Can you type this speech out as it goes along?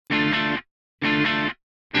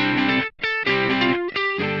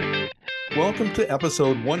Welcome to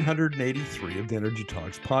episode 183 of the Energy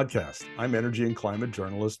Talks podcast. I'm energy and climate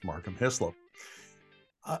journalist Markham.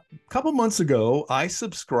 A couple months ago, I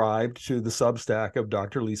subscribed to the Substack of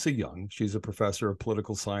Dr. Lisa Young. She's a professor of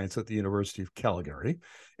political science at the University of Calgary,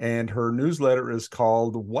 and her newsletter is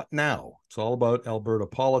called What Now? It's all about Alberta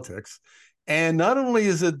politics. And not only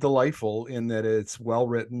is it delightful in that it's well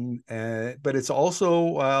written, but it's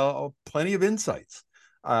also plenty of insights.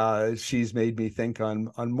 She's made me think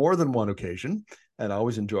on more than one occasion, and I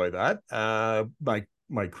always enjoy that.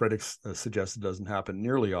 My critics suggest it doesn't happen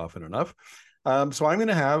nearly often enough. So we're going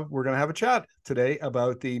to have a chat today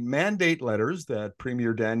about the mandate letters that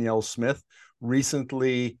Premier Danielle Smith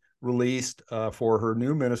recently released for her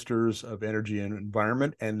new ministers of energy and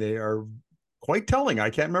environment, and they are quite telling.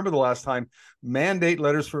 I can't remember the last time mandate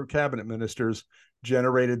letters for cabinet ministers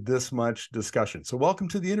generated this much discussion. So welcome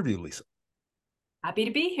to the interview, Lisa. Happy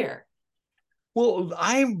to be here. Well,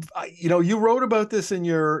 you wrote about this in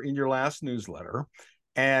your last newsletter,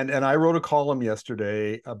 and I wrote a column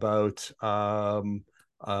yesterday about the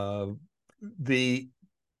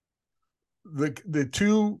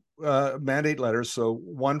two mandate letters. So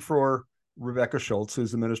one for Rebecca Schultz,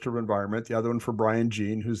 who's the Minister of Environment, the other one for Brian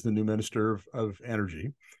Jean, who's the new Minister of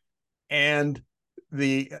Energy, and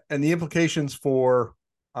the implications for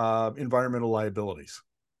environmental liabilities.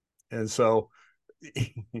 And so,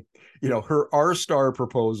 her R-Star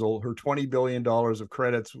proposal, her $20 billion of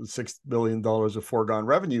credits with $6 billion of foregone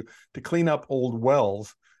revenue to clean up old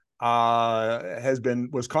wells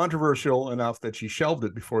was controversial enough that she shelved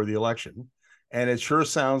it before the election. And it sure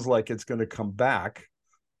sounds like it's going to come back.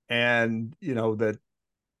 And, that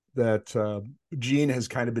Jean has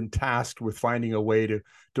kind of been tasked with finding a way to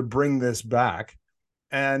bring this back.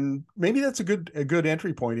 And maybe that's a good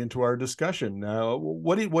entry point into our discussion.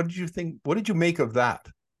 What did you think? What did you make of that?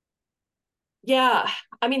 Yeah,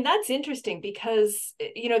 I mean, that's interesting because,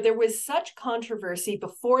 there was such controversy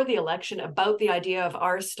before the election about the idea of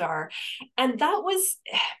R-Star. And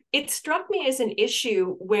it struck me as an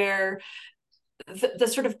issue where the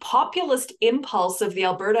sort of populist impulse of the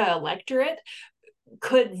Alberta electorate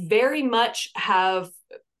could very much have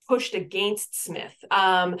pushed against Smith.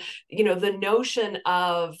 The notion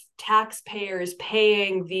of taxpayers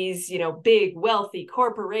paying these, big wealthy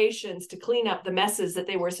corporations to clean up the messes that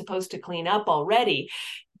they were supposed to clean up already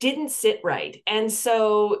didn't sit right. And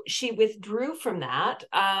so she withdrew from that.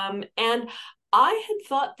 And I had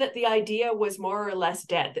thought that the idea was more or less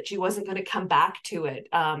dead, that she wasn't going to come back to it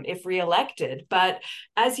if reelected. But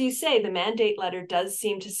as you say, the mandate letter does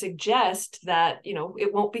seem to suggest that,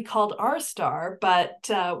 it won't be called R-Star, but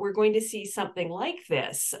we're going to see something like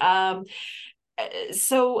this. And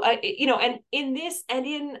in this and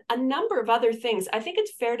in a number of other things, I think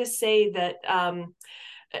it's fair to say that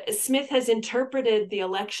Smith has interpreted the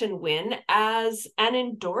election win as an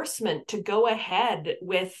endorsement to go ahead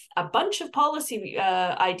with a bunch of policy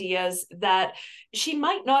ideas that she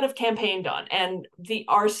might not have campaigned on. And the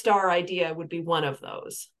R-Star idea would be one of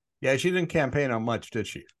those. Yeah, she didn't campaign on much, did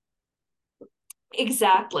she?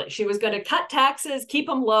 Exactly. She was going to cut taxes, keep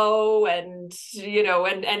them low, and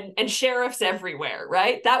and sheriffs everywhere,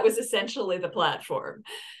 right? That was essentially the platform.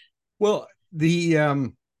 Well, there's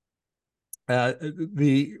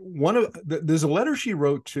a letter she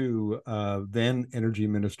wrote to then Energy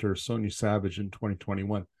Minister Sonia Savage in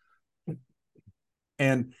 2021,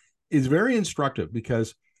 and is very instructive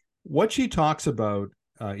because what she talks about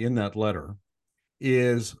in that letter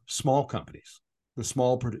is small companies, the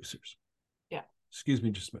small producers. Yeah. Excuse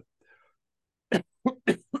me just a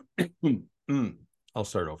minute. I'll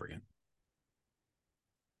start over again.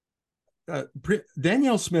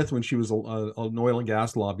 Danielle Smith, when she was an oil and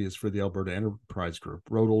gas lobbyist for the Alberta Enterprise Group,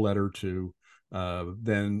 wrote a letter to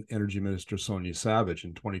then Energy Minister Sonia Savage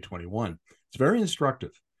in 2021. It's very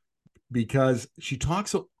instructive because she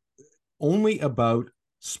talks only about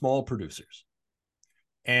small producers.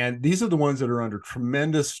 And these are the ones that are under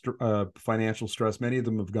tremendous financial stress. Many of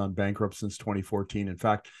them have gone bankrupt since 2014. In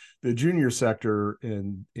fact, the junior sector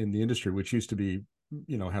in the industry, which used to be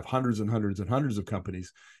have hundreds and hundreds and hundreds of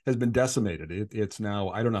companies, has been decimated. It's now,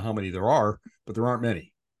 I don't know how many there are, but there aren't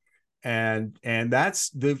many. And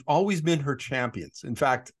they've always been her champions. In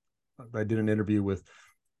fact, I did an interview with,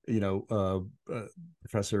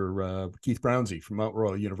 Professor Keith Brownsey from Mount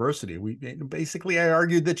Royal University. I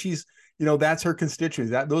argued that she's, that's her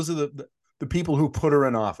constituency. Those are the people who put her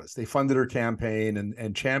in office. They funded her campaign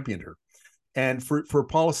and championed her. And for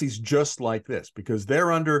policies just like this, because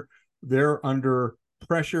they're under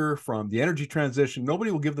pressure from the energy transition. Nobody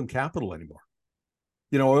will give them capital anymore.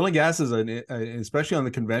 Oil and gas is especially on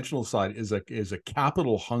the conventional side, is a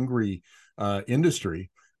capital hungry industry.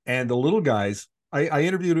 And the little guys, I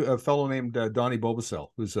interviewed a fellow named Donnie Bobasel,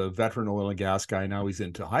 who's a veteran oil and gas guy. Now he's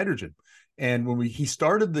into hydrogen. And when he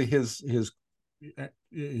started his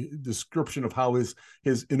description of how his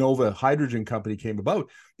Innova hydrogen company came about,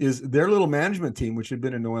 is their little management team, which had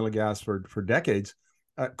been in oil and gas for decades,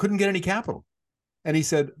 couldn't get any capital. And he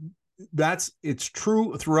said, it's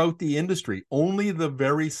true throughout the industry. Only the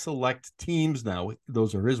very select teams now,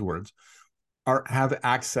 those are his words, have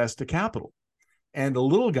access to capital. And the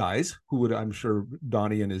little guys, who would, I'm sure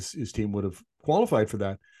Donnie and his team would have qualified for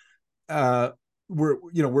that,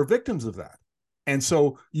 were victims of that. And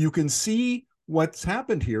so you can see what's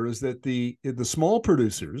happened here is that the small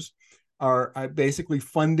producers are basically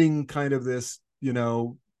funding kind of this,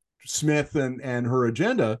 Smith and her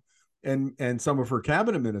agenda, and some of her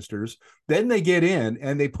cabinet ministers. Then they get in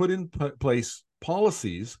and they put in place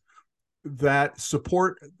policies that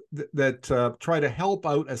support that try to help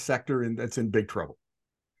out a sector that's in big trouble.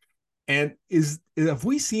 And have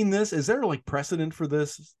we seen this? Is there like precedent for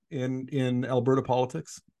this in Alberta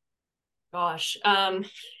politics? Gosh, I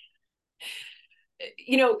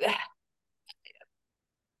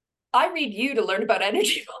read you to learn about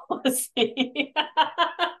energy policy.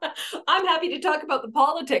 I'm happy to talk about the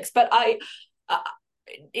politics, but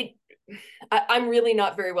I'm really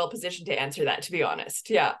not very well positioned to answer that, to be honest.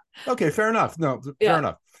 Yeah. Okay, fair enough. No, fair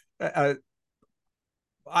enough.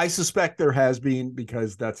 I suspect there has been,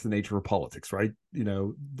 because that's the nature of politics, right?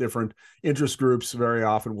 Different interest groups very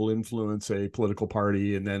often will influence a political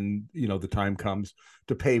party, and then, the time comes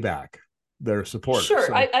to pay back their supporters. Sure.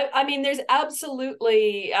 So, I mean, there's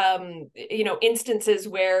absolutely, instances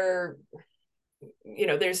where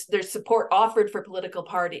there's support offered for political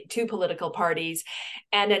parties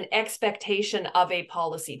and an expectation of a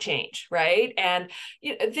policy change, right? And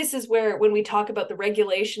this is where, when we talk about the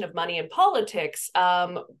regulation of money in politics,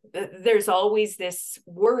 there's always this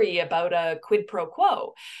worry about a quid pro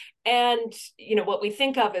quo. And what we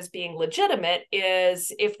think of as being legitimate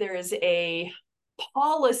is if there is a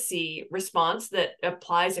policy response that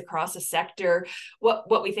applies across a sector.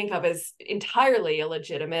 What we think of as entirely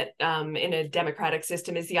illegitimate in a democratic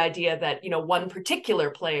system is the idea that one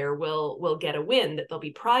particular player will get a win, that there'll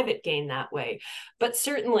be private gain that way. But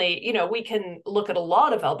certainly, we can look at a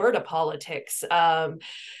lot of Alberta politics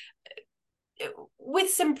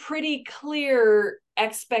with some pretty clear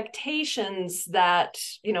expectations that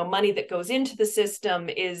money that goes into the system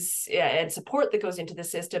and support that goes into the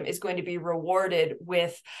system is going to be rewarded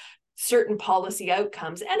with certain policy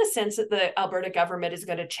outcomes, and a sense that the Alberta government is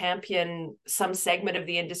going to champion some segment of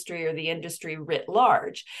the industry or the industry writ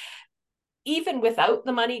large. Even without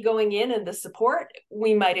the money going in and the support,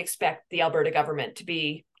 we might expect the Alberta government to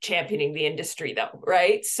be championing the industry, though,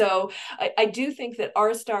 right? So I do think that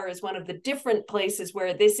R-Star is one of the different places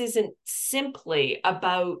where this isn't simply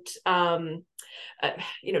about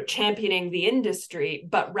championing the industry,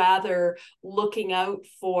 but rather looking out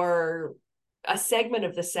for a segment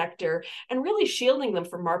of the sector and really shielding them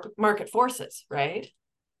from market forces, right?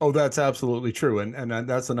 Oh, that's absolutely true, and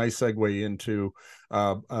that's a nice segue into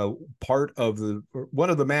part of one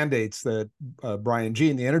of the mandates that Brian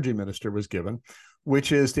Jean, the energy minister, was given,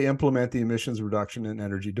 which is to implement the emissions reduction and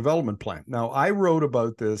energy development plan. Now, I wrote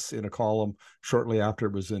about this in a column shortly after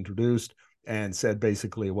it was introduced, and said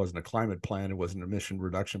basically it wasn't a climate plan, it wasn't an emission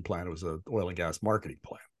reduction plan, it was an oil and gas marketing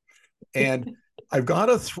plan. And I've got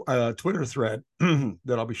a Twitter thread that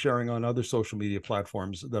I'll be sharing on other social media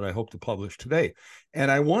platforms that I hope to publish today.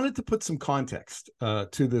 And I wanted to put some context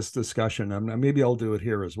to this discussion, and maybe I'll do it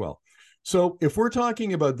here as well. So if we're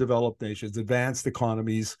talking about developed nations, advanced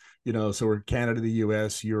economies, so we're Canada, the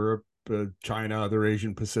US, Europe, China, other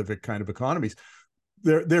Asian Pacific kind of economies,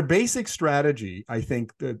 their basic strategy, I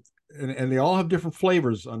think that, and they all have different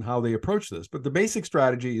flavors on how they approach this, but the basic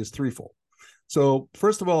strategy is threefold. So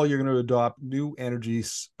first of all, you're going to adopt new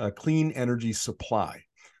clean energy supply.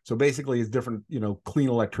 So basically it's different, clean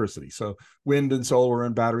electricity. So wind and solar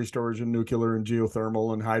and battery storage and nuclear and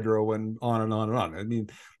geothermal and hydro and on and on and on. I mean,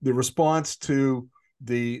 the response to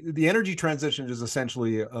the energy transition is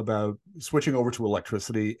essentially about switching over to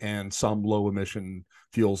electricity and some low emission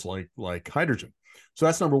fuels like hydrogen. So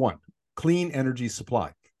that's number one, clean energy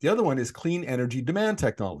supply. The other one is clean energy demand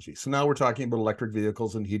technology. So now we're talking about electric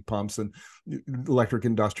vehicles and heat pumps and electric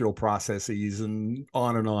industrial processes and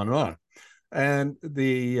on and on and on. And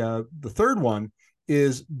the third one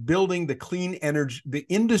is building the clean energy, the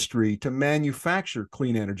industry to manufacture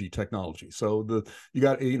clean energy technology. So you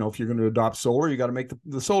got, if you're going to adopt solar, you got to make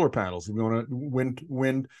the solar panels. If you want to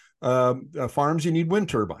wind farms, you need wind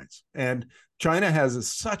turbines. And China has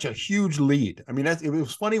such a huge lead. I mean, it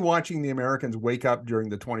was funny watching the Americans wake up during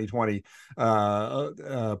the 2020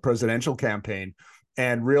 presidential campaign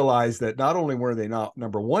and realize that not only were they not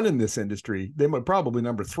number one in this industry, they were probably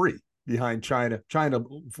number three behind China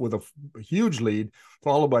with a huge lead,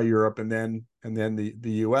 followed by Europe, and then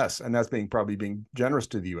the US, and that's probably being generous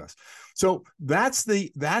to the US. So that's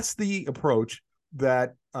the approach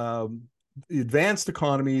that advanced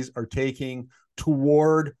economies are taking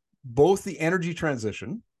toward both the energy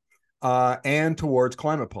transition and towards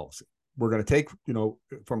climate policy. We're going to take,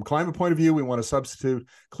 from a climate point of view, we want to substitute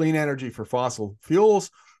clean energy for fossil fuels.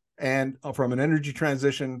 And from an energy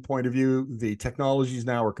transition point of view, the technologies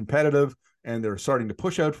now are competitive and they're starting to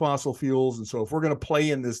push out fossil fuels. And so if we're going to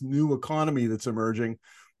play in this new economy that's emerging,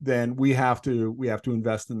 then we have to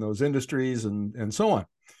invest in those industries and so on.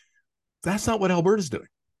 That's not what Alberta's doing.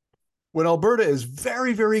 What Alberta is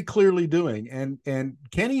very, very clearly doing, and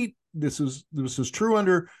Kenney, this was true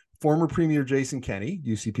under former Premier Jason Kenney,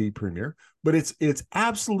 UCP Premier, but it's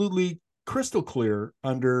absolutely crystal clear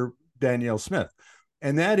under Danielle Smith.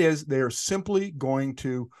 And that is, they are simply going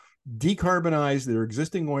to decarbonize their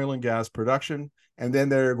existing oil and gas production, and then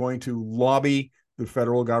they're going to lobby the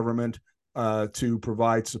federal government to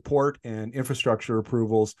provide support and infrastructure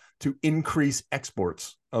approvals to increase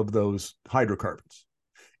exports of those hydrocarbons.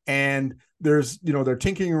 And they're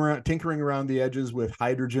tinkering around the edges with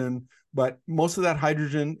hydrogen, but most of that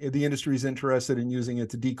hydrogen, the industry is interested in using it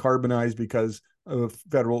to decarbonize because of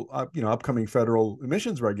federal, upcoming federal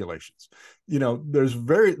emissions regulations.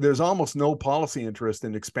 There's almost no policy interest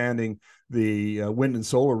in expanding the wind and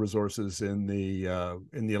solar resources in the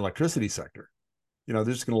electricity sector. They're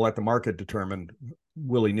just going to let the market determine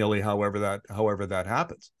willy-nilly however that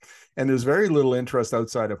happens. And there's very little interest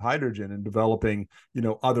outside of hydrogen in developing,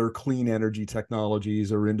 other clean energy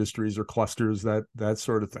technologies or industries or clusters, that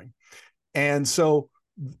sort of thing. And so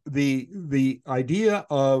the idea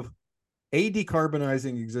of A,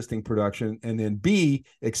 decarbonizing existing production, and then B,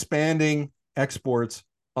 expanding exports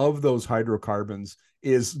of those hydrocarbons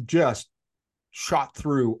is just shot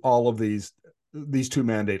through all of these two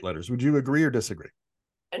mandate letters. Would you agree or disagree?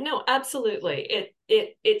 No, absolutely.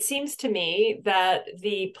 It seems to me that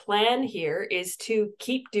the plan here is to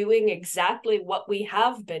keep doing exactly what we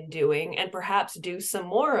have been doing and perhaps do some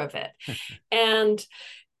more of it. And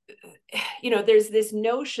there's this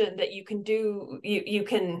notion that you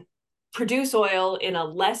can produce oil in a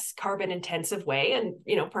less carbon intensive way,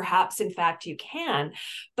 and perhaps in fact you can,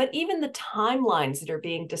 but even the timelines that are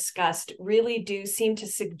being discussed really do seem to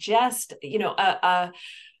suggest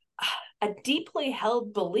a deeply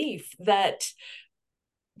held belief that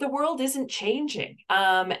the world isn't changing,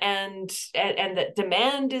 and that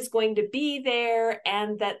demand is going to be there,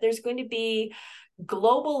 and that there's going to be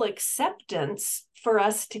global acceptance for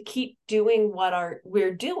us to keep doing what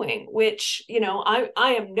we're doing, which I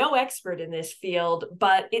am no expert in this field,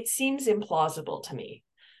 but it seems implausible to me.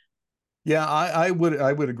 Yeah, I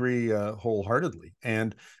would agree wholeheartedly,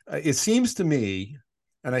 and it seems to me,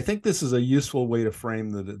 and I think this is a useful way to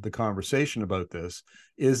frame the conversation about this,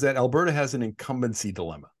 is that Alberta has an incumbency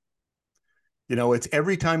dilemma. It's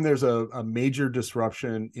every time there's a major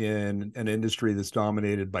disruption in an industry that's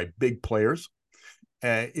dominated by big players,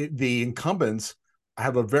 the incumbents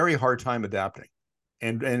have a very hard time adapting.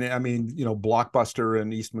 And I mean, Blockbuster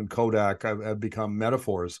and Eastman Kodak have become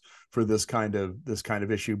metaphors for this kind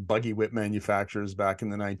of issue. Buggy whip manufacturers back in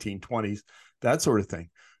the 1920s, that sort of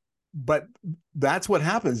thing. But that's what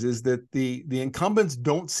happens, is that the incumbents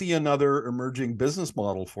don't see another emerging business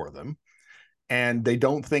model for them, and they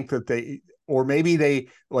don't think that or maybe they,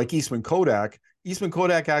 like Eastman Kodak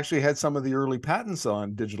actually had some of the early patents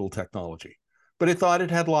on digital technology, but it thought it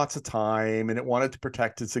had lots of time and it wanted to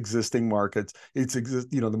protect its existing markets,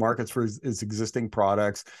 the markets for its existing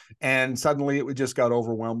products, and suddenly it just got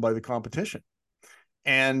overwhelmed by the competition.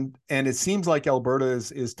 And it seems like Alberta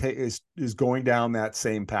is going down that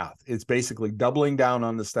same path. It's basically doubling down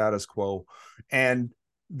on the status quo, and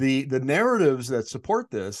the narratives that support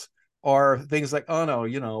this are things like, oh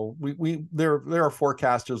no, there are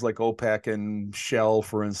forecasters like OPEC and Shell,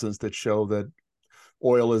 for instance, that show that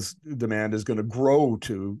demand is going to grow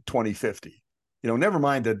to 2050. Never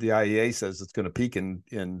mind that the IEA says it's going to peak in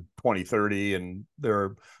 2030, and there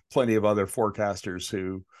are plenty of other forecasters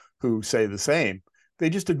who say the same. They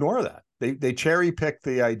just ignore that. They cherry pick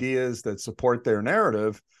the ideas that support their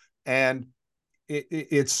narrative, and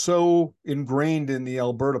it's so ingrained in the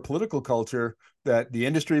Alberta political culture that the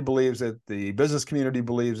industry believes it, the business community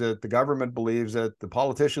believes it, the government believes it, the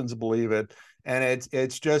politicians believe it, and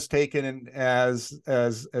it's just taken as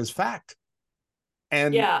fact.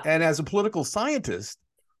 Yeah. And as a political scientist,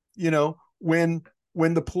 you know, when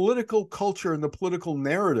the political culture and the political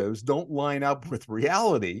narratives don't line up with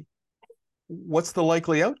reality, what's the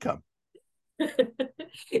likely outcome?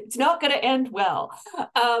 It's not going to end well.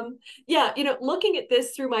 Yeah, looking at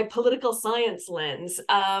this through my political science lens,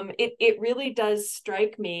 it really does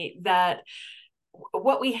strike me that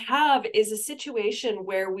what we have is a situation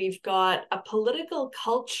where we've got a political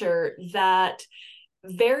culture that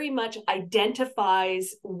very much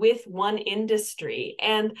identifies with one industry.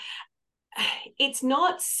 And it's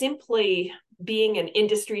not simply being an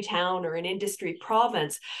industry town or an industry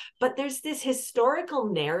province, but there's this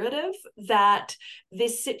historical narrative that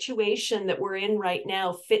this situation that we're in right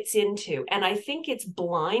now fits into. And I think it's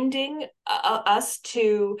blinding us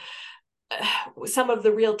to some of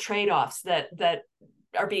the real trade-offs that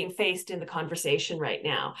are being faced in the conversation right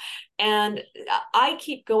now. And I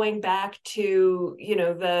keep going back to,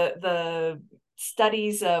 the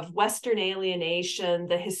studies of Western alienation,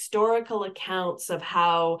 the historical accounts of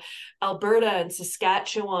how Alberta and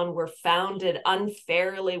Saskatchewan were founded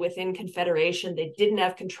unfairly within Confederation. They didn't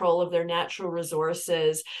have control of their natural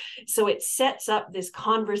resources. So it sets up this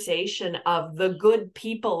conversation of the good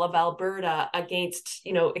people of Alberta against,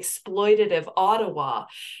 exploitative Ottawa.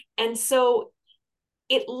 And so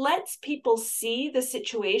it lets people see the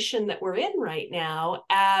situation that we're in right now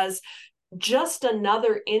as just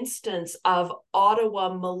another instance of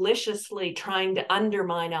Ottawa maliciously trying to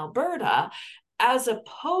undermine Alberta, as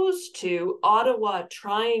opposed to Ottawa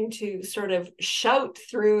trying to sort of shout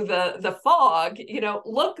through the fog,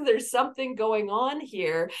 look, there's something going on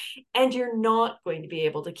here, and you're not going to be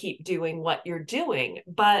able to keep doing what you're doing.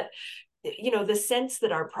 But, the sense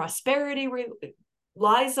that our prosperity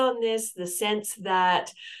lies on this, the sense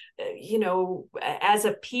that as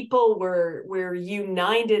a people we're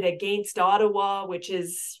united against Ottawa, which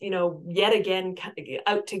is yet again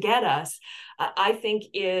out to get us, I think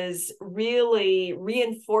is really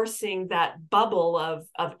reinforcing that bubble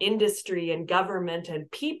of industry and government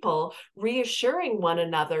and people, reassuring one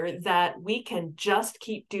another that we can just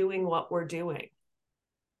keep doing what we're doing.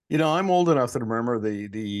 I'm old enough to remember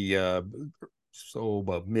the so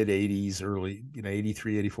about mid 80s, early,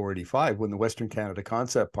 83, 84, 85, when the Western Canada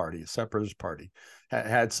Concept Party, a separatist party,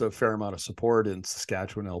 had a fair amount of support in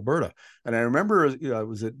Saskatchewan, Alberta. And I remember, I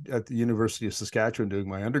was at the University of Saskatchewan doing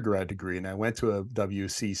my undergrad degree, and I went to a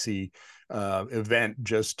WCC event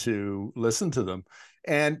just to listen to them.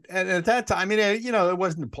 And at that time, it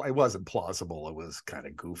wasn't plausible. It was kind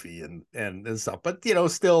of goofy and stuff. But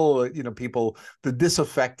still, people, the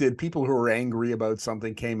disaffected people who were angry about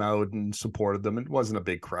something came out and supported them. It wasn't a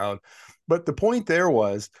big crowd, but the point there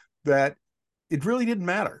was that it really didn't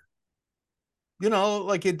matter.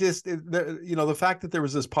 Like the fact that there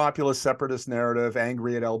was this populist separatist narrative,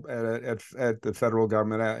 angry at the federal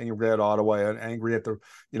government, angry at Ottawa, and angry at the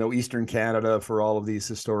Eastern Canada for all of these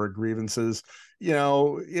historic grievances.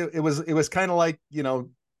 It was kind of like a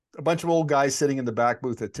bunch of old guys sitting in the back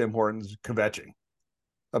booth at Tim Hortons kvetching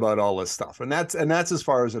about all this stuff, and that's as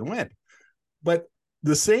far as it went. But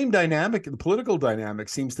the same dynamic, the political dynamic,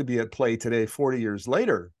 seems to be at play today, 40 years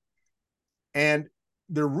later, and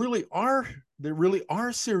there really are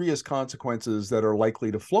serious consequences that are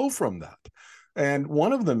likely to flow from that. And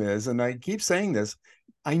one of them is, and I keep saying this,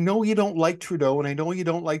 I know you don't like Trudeau, and I know you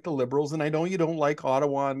don't like the Liberals, and I know you don't like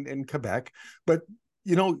Ottawa and Quebec, but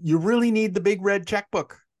you really need the big red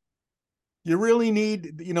checkbook. You really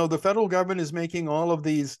need, the federal government is making all of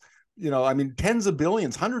these, tens of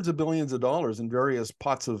billions, hundreds of billions of dollars in various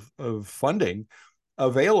pots of funding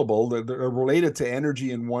available that are related to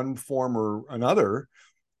energy in one form or another.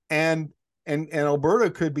 And Alberta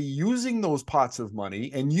could be using those pots of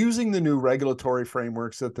money and using the new regulatory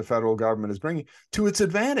frameworks that the federal government is bringing to its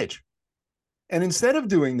advantage. And instead of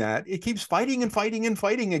doing that, it keeps fighting and fighting and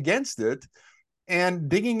fighting against it and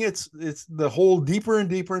digging it's the hole deeper and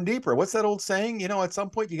deeper and deeper. What's that old saying? At some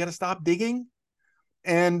point you got to stop digging.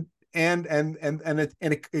 And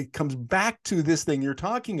it comes back to this thing you're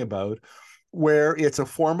talking about, where it's a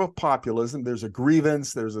form of populism. There's a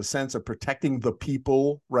grievance. There's a sense of protecting the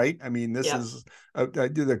people, right? This is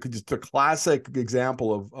just a classic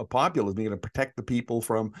example of populism. You're going to protect the people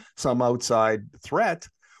from some outside threat.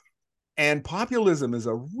 And populism is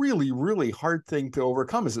a really, really hard thing to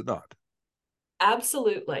overcome, is it not?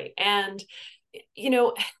 Absolutely. And,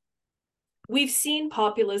 we've seen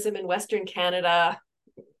populism in Western Canada,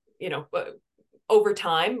 over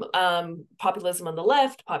time, populism on the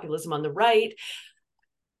left, populism on the right.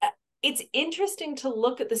 it's interesting to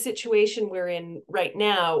look at the situation we're in right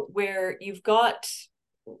now, where you've got,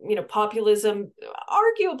 populism,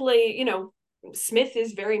 arguably, Smith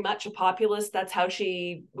is very much a populist. That's how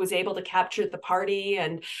she was able to capture the party,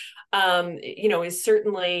 and is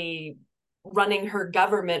certainly running her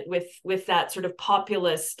government with that sort of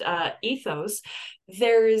populist ethos.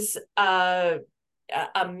 There's a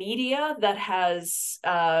media that has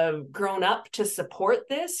grown up to support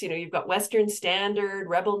this. You've got Western Standard,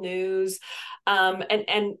 Rebel News,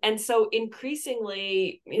 and so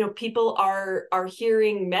increasingly, people are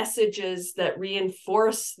hearing messages that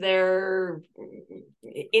reinforce their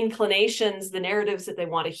inclinations, the narratives that they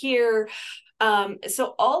want to hear.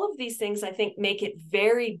 So all of these things, I think, make it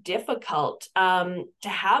very difficult to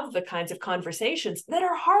have the kinds of conversations that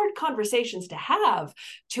are hard conversations to have,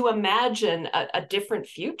 to imagine a different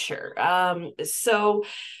future. So,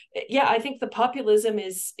 yeah, I think the populism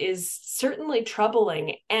is certainly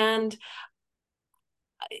troubling. And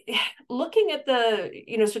looking at the,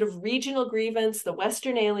 sort of regional grievance, the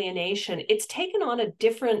Western alienation, it's taken on a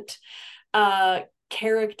different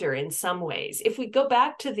character in some ways. If we go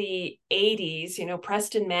back to the 80s,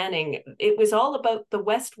 Preston Manning, it was all about the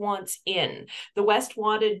West wants in. The West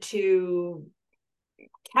wanted to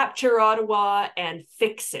capture Ottawa and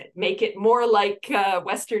fix it, make it more like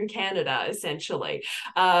Western Canada, essentially.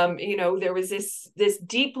 There was this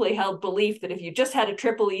deeply held belief that if you just had a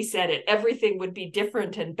Triple E Senate, everything would be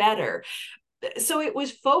different and better. So it was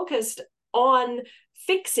focused on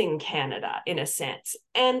fixing Canada in a sense.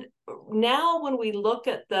 And now when we look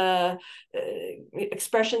at the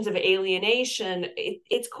expressions of alienation,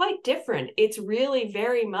 it's quite different. It's really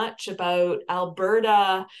very much about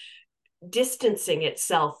Alberta distancing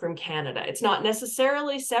itself from Canada. It's not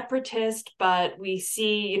necessarily separatist, but we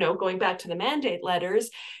see, going back to the mandate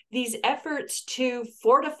letters, these efforts to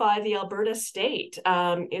fortify the Alberta state.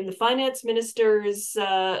 In the finance minister's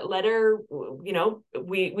letter,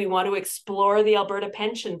 we want to explore the Alberta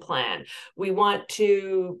pension plan. We want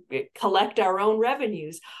to collect our own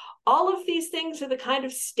revenues. All of these things are the kind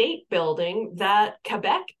of state building that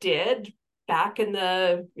Quebec did back in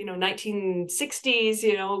the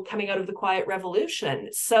 1960s, coming out of the Quiet Revolution.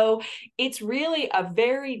 So it's really a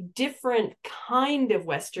very different kind of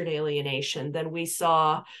Western alienation than we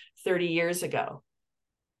saw 30 years ago.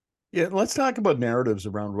 Yeah, let's talk about narratives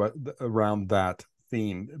around that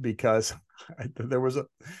theme, because there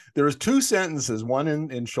was two sentences, one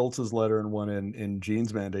in Schultz's letter and one in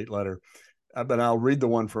Jean's mandate letter, but I'll read the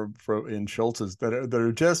one from in Schultz's that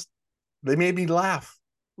are just, they made me laugh.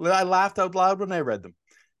 I laughed out loud when I read them.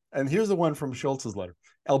 And here's the one from Schultz's letter.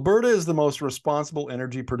 Alberta is the most responsible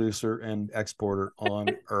energy producer and exporter on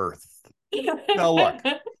earth. Now, look,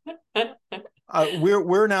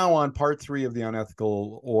 we're now on part 3 of the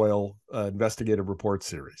unethical oil investigative report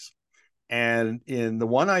series. And in the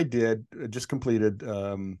one I just completed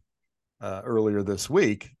earlier this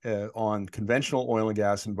week on conventional oil and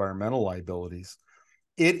gas environmental liabilities,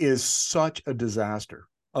 it is such a disaster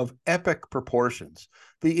of epic proportions.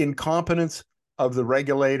 The incompetence of the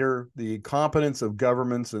regulator, the incompetence of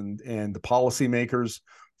governments and the policymakers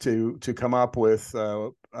to come up with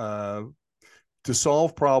to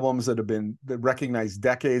solve problems that have been recognized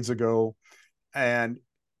decades ago, and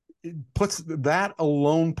that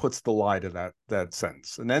alone puts the lie to that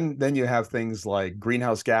sentence. And then you have things like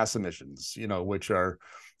greenhouse gas emissions, which are,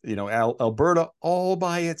 Alberta all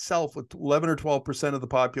by itself with 11 or 12% of the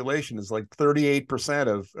population is like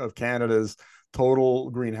 38% of Canada's total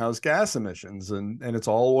greenhouse gas emissions, and it's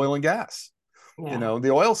all oil and gas. Yeah. The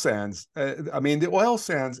oil sands, the oil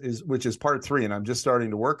sands which is part 3, and I'm just starting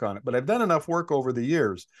to work on it, but I've done enough work over the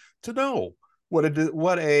years to know what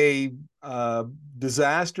a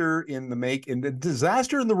disaster in the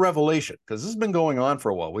disaster in the revelation, because this has been going on for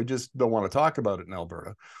a while. We just don't want to talk about it in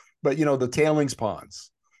Alberta, but the tailings ponds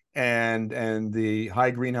and the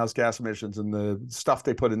high greenhouse gas emissions and the stuff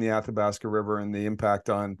they put in the Athabasca River and the impact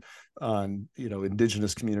on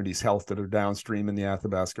Indigenous communities' health that are downstream in the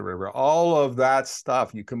Athabasca River, all of that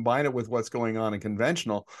stuff, you combine it with what's going on in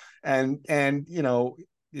conventional, and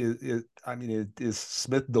is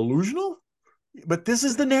Smith delusional? But this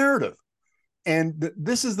is the narrative, and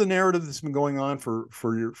this is the narrative that's been going on for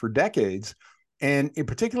decades. And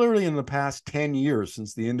particularly in the past 10 years,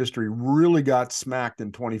 since the industry really got smacked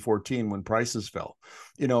in 2014 when prices fell,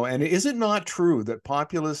 and is it not true that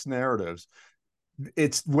populist narratives,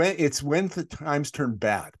 it's when the times turn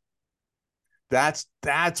bad, that's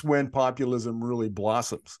when populism really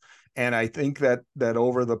blossoms. And I think that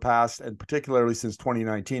over the past, and particularly since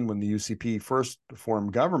 2019, when the UCP first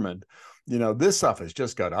formed government, this stuff has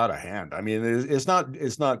just got out of hand. I mean, it's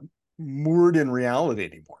not moored in reality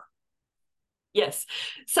anymore. Yes.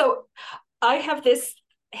 So I have this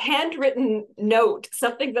handwritten note,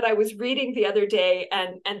 something that I was reading the other day,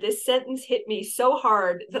 and this sentence hit me so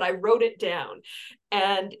hard that I wrote it down.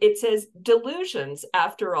 And it says, delusions,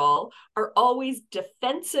 after all, are always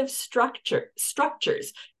defensive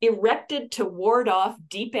structures erected to ward off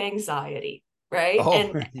deep anxiety, right? Oh,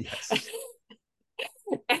 And yes.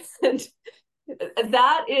 and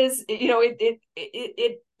that is, it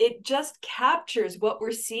just captures what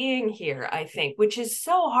we're seeing here, I think, which is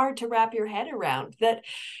so hard to wrap your head around. That,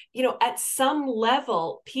 at some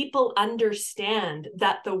level people understand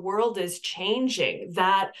that the world is changing,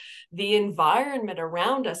 that the environment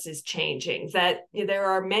around us is changing, that there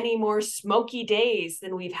are many more smoky days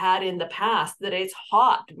than we've had in the past, that it's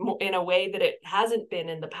hot in a way that it hasn't been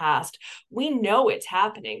in the past. We know it's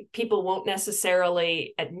happening. People won't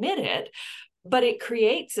necessarily admit it, but it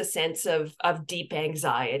creates a sense of deep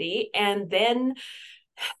anxiety. And then,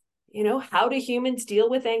 how do humans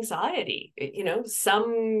deal with anxiety?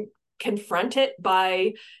 Some confront it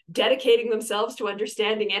by dedicating themselves to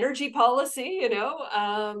understanding energy policy,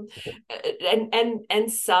 and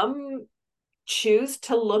some choose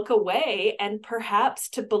to look away and perhaps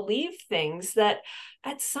to believe things that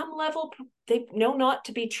at some level they know not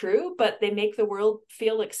to be true, but they make the world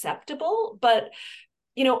feel acceptable. But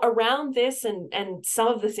around this and some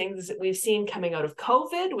of the things that we've seen coming out of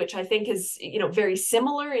COVID, which I think is, very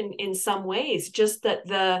similar in some ways, just that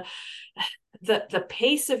the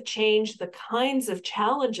pace of change, the kinds of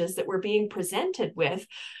challenges that we're being presented with,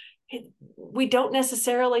 we don't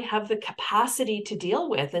necessarily have the capacity to deal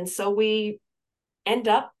with. And so we end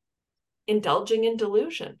up indulging in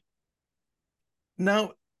delusion.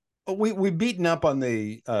 Now, we've beaten up on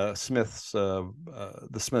the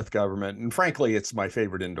the Smith government, and frankly, it's my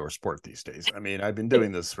favorite indoor sport these days. I mean, I've been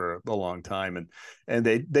doing this for a long time, and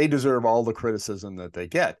they deserve all the criticism that they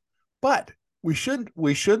get. But we shouldn't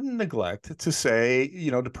neglect to say,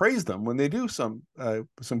 to praise them when they do some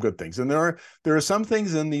good things. And there are some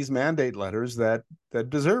things in these mandate letters that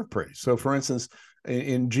deserve praise. So, for instance,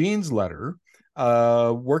 in Jean's letter,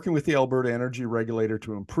 working with the Alberta Energy Regulator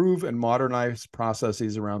to improve and modernize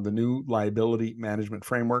processes around the new liability management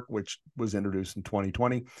framework, which was introduced in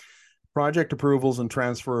 2020, project approvals and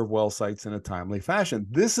transfer of well sites in a timely fashion.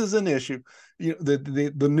 This is an issue.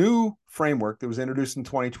 The new framework that was introduced in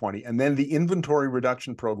 2020, and then the inventory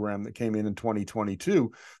reduction program that came in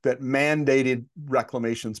 2022 that mandated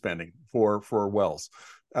reclamation spending for wells.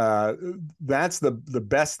 That's the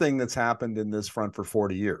best thing that's happened in this front for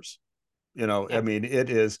 40 years. I mean,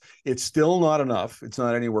 it's still not enough. It's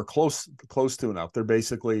not anywhere close to enough. They're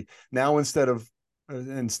basically now, instead of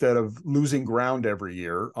losing ground every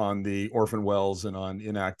year on the orphan wells and on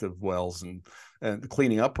inactive wells and the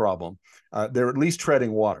cleaning up problem, they're at least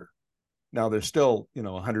treading water. Now there's still,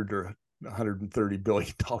 100 or $130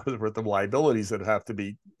 billion worth of liabilities that have to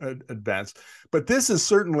be advanced. But this is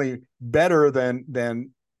certainly better than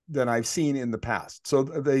I've seen in the past. So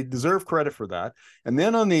they deserve credit for that. And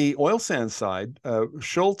then on the oil sands side,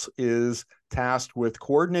 Schultz is tasked with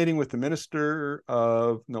coordinating with the Minister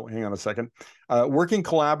of, no, hang on a second, working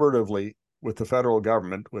collaboratively with the federal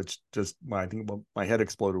government, which just, I think my head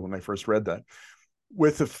exploded when I first read that,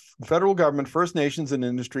 with the federal government, First Nations, and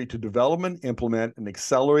industry to develop and implement an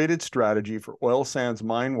accelerated strategy for oil sands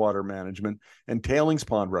mine water management and tailings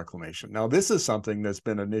pond reclamation. Now, this is something that's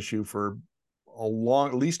been an issue for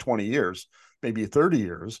at least 20 years, maybe 30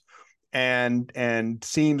 years, and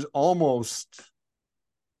seems almost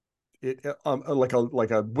like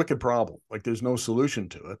a wicked problem. Like there's no solution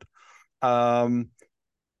to it.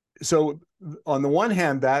 So on the one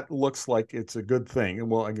hand, that looks like it's a good thing,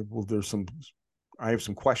 and I have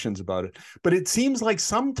some questions about it, but it seems like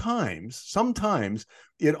sometimes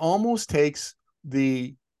it almost takes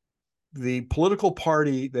the political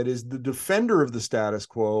party that is the defender of the status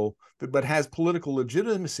quo, but has political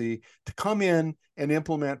legitimacy, to come in and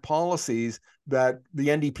implement policies that the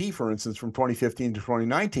NDP, for instance, from 2015 to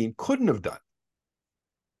 2019 couldn't have done.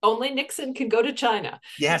 Only Nixon can go to China.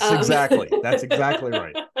 Yes, exactly. That's exactly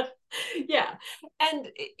right. Yeah. And,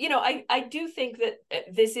 I do think that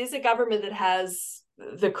this is a government that has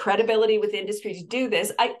the credibility with industry to do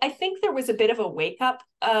this. I think there was a bit of a wake-up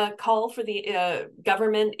call for the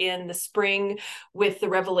government in the spring with the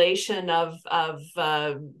revelation of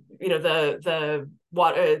the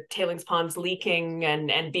water tailings ponds leaking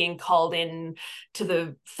and being called in to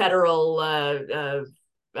the federal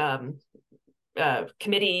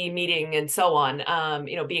committee meeting and so on,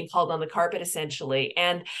 being called on the carpet essentially.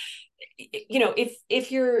 And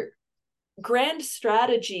if you're grand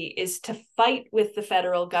strategy is to fight with the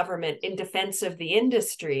federal government in defense of the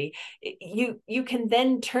industry, you can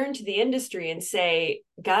then turn to the industry and say,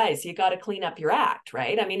 guys, you got to clean up your act,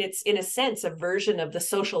 right? I mean, it's in a sense a version of the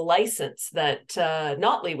social license that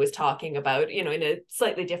Notley was talking about, in a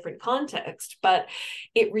slightly different context, but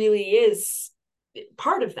it really is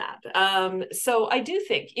part of that. So I do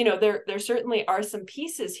think, there certainly are some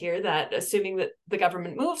pieces here that, assuming that the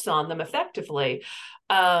government moves on them effectively,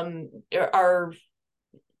 are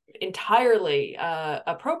entirely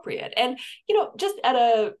appropriate. And, just at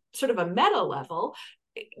a sort of a meta level,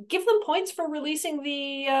 give them points for releasing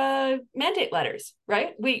the mandate letters,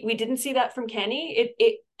 right? We didn't see that from Kenny.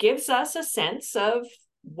 It gives us a sense of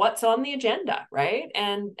what's on the agenda, right?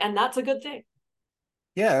 And that's a good thing.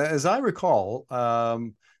 Yeah, as I recall,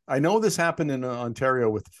 I know this happened in Ontario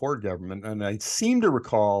with the Ford government, and I seem to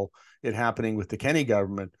recall it happening with the Kenny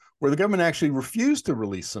government, where the government actually refused to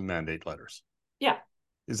release some mandate letters. Yeah.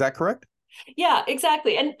 Is that correct? Yeah,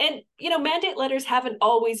 exactly. And mandate letters haven't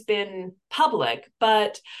always been public,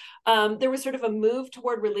 but there was sort of a move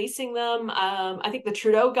toward releasing them. I think the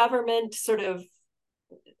Trudeau government sort of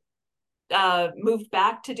moved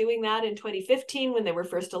back to doing that in 2015 when they were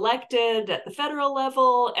first elected at the federal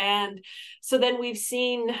level. And so then we've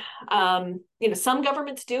seen, some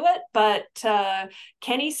governments do it, but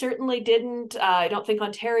Kenny certainly didn't. I don't think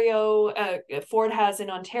Ford has in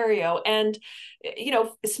Ontario. And,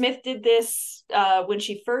 Smith did this when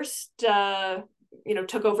she first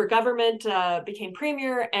took over government, became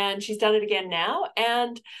premier, and she's done it again now.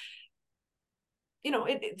 And,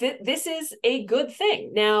 this is a good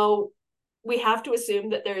thing. Now, we have to assume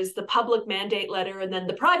that there's the public mandate letter and then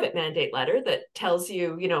the private mandate letter that tells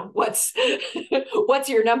you, what's what's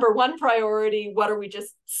your number one priority, what are we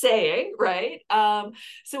just saying, right?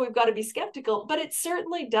 So we've got to be skeptical, but it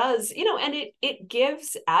certainly does, and it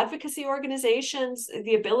gives advocacy organizations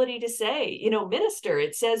the ability to say, minister,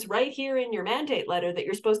 it says right here in your mandate letter that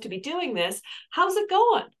you're supposed to be doing this. How's it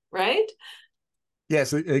going, right?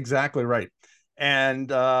 Yes, exactly right. And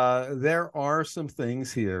there are some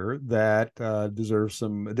things here that deserve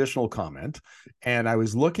some additional comment. And I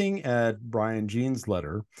was looking at Brian Jean's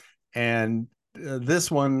letter, and this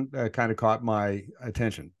one kind of caught my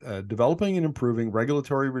attention. Developing and improving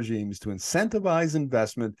regulatory regimes to incentivize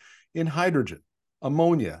investment in hydrogen,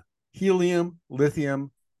 ammonia, helium, lithium,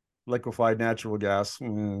 liquefied natural gas,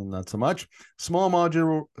 not so much. Small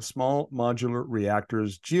modular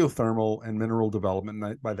reactors, geothermal, and mineral development.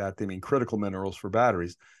 And by that, they mean critical minerals for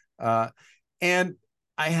batteries. And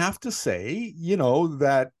I have to say,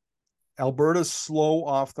 that Alberta's slow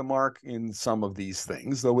off the mark in some of these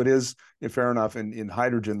things, though it is, fair enough, in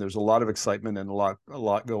hydrogen, there's a lot of excitement and a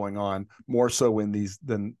lot going on, more so in these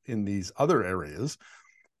than in these other areas.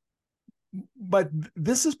 But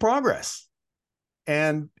this is progress.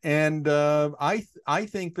 And I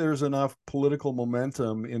think there's enough political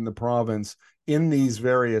momentum in the province in these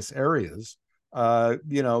various areas,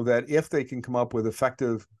 that if they can come up with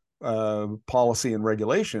effective policy and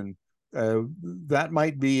regulation, that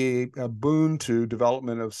might be a boon to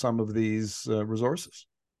development of some of these resources.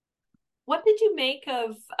 What did you make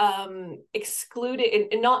of excluding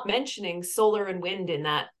and not mentioning solar and wind in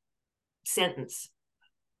that sentence?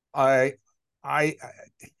 I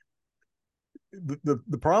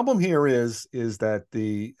The problem here is that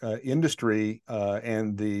the industry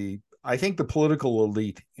and I think the political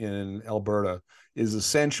elite in Alberta is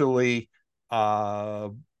essentially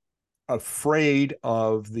afraid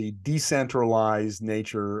of the decentralized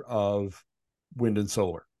nature of wind and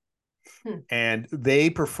solar. And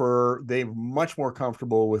they're much more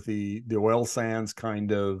comfortable with the oil sands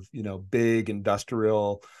kind of, big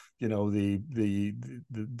industrial,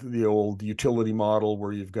 the old utility model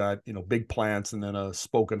where you've got, big plants and then a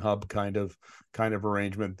spoke and hub kind of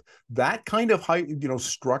arrangement. That kind of high,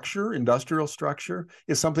 structure, industrial structure,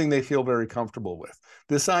 is something they feel very comfortable with.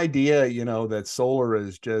 This idea, that solar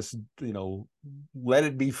is just, let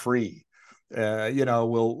it be free.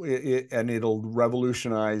 And it'll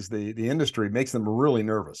revolutionize the industry, makes them really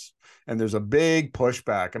nervous. And there's a big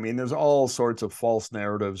pushback. I mean, there's all sorts of false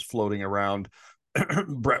narratives floating around.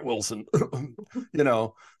 Brett Wilson,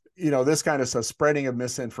 this kind of stuff, spreading of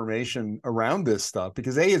misinformation around this stuff,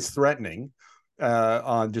 because it's threatening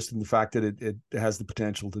on just in the fact that it has the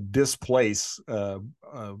potential to displace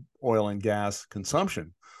oil and gas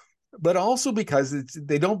consumption, but also because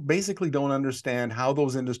they don't understand how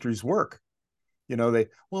those industries work.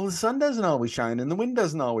 well, the sun doesn't always shine and the wind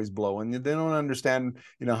doesn't always blow, and they don't understand,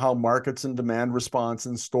 how markets and demand response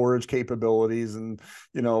and storage capabilities and,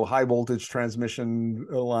 high voltage transmission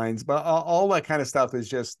lines, but all that kind of stuff is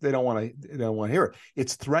just, they don't want to hear it.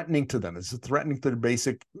 It's threatening to them. It's threatening to their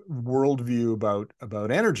basic worldview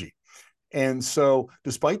about energy. And so,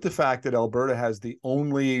 despite the fact that Alberta has the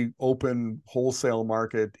only open wholesale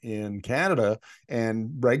market in Canada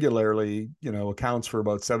and regularly, accounts for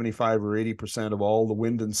about 75 or 80% of all the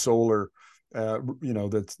wind and solar,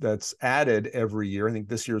 that's added every year. I think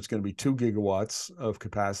this year it's going to be 2 gigawatts of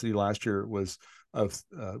capacity. Last year it was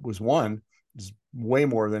one, is way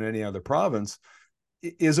more than any other province.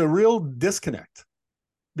 Is a real disconnect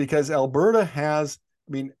because Alberta has,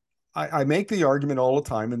 I mean, I make the argument all the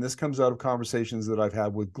time, and this comes out of conversations that I've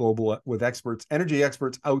had with experts, energy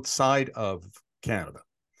experts outside of Canada,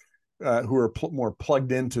 who are more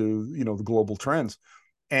plugged into the global trends,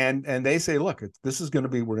 and they say, look, we're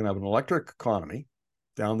going to have an electric economy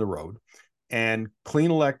down the road, and clean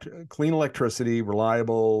electricity,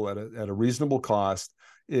 reliable at a reasonable cost,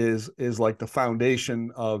 is like the foundation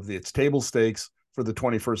of its table stakes for the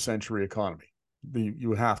 21st century economy.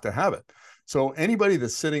 You have to have it. So anybody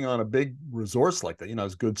that's sitting on a big resource like that,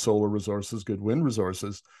 has good solar resources, good wind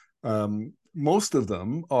resources, most of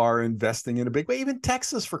them are investing in a big way. Even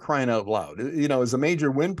Texas, for crying out loud, is a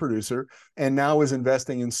major wind producer and now is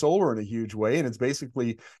investing in solar in a huge way. And it's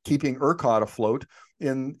basically keeping ERCOT afloat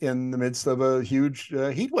in the midst of a huge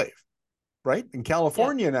heat wave. Right. And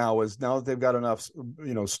California now that they've got enough,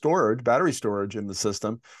 battery storage in the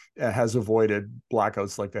system, has avoided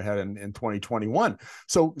blackouts like they had in 2021.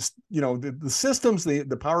 So, the systems,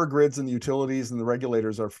 the power grids and the utilities and the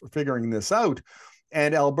regulators are figuring this out.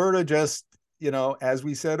 And Alberta just, as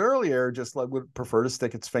we said earlier, just would prefer to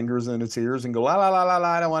stick its fingers in its ears and go, la, la, la, la,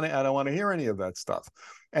 la, I don't want to hear any of that stuff.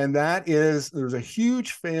 And there's a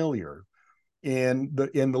huge failure in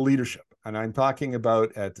the leadership. And I'm talking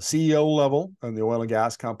about at the CEO level and the oil and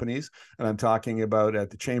gas companies, and I'm talking about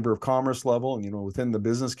at the Chamber of Commerce level and, within the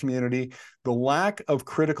business community. The lack of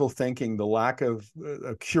critical thinking, the lack of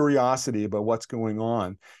curiosity about what's going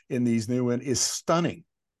on in these new is stunning.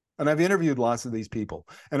 And I've interviewed lots of these people,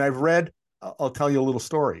 and I've read, I'll tell you a little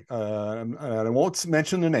story. And I won't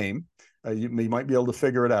mention the name. You might be able to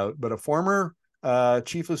figure it out, but a former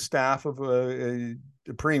chief of staff of a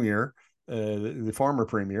premier, the former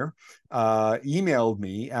premier, emailed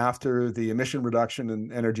me after the emission reduction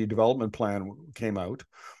and energy development plan came out,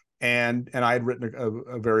 and I had written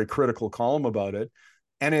a very critical column about it,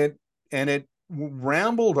 and it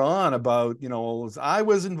rambled on about, I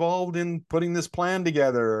was involved in putting this plan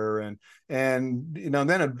together, and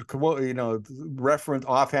then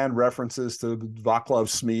offhand references to Vaclav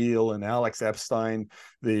Smil and Alex Epstein,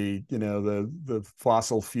 the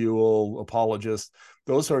fossil fuel apologist,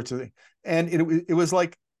 those sorts of things. And it was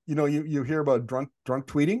like, you hear about drunk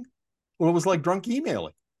tweeting. Well, it was like drunk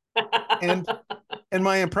emailing. And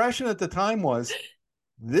my impression at the time was,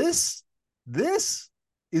 this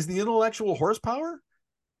is the intellectual horsepower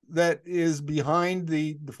that is behind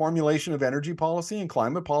the formulation of energy policy and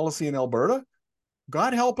climate policy in Alberta.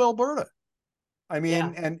 God help Alberta. I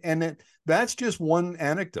mean, that's just one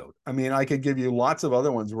anecdote. I mean, I could give you lots of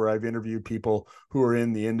other ones where I've interviewed people who are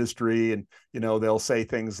in the industry, and, they'll say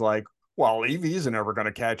things like, well, EVs are never going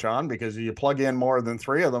to catch on because if you plug in more than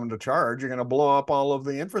 3 of them to charge, you're going to blow up all of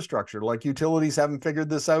the infrastructure. Like, utilities haven't figured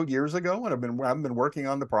this out years ago and haven't been working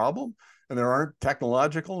on the problem, and there aren't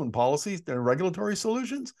technological and policy and regulatory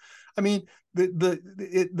solutions. I mean,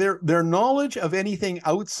 their knowledge of anything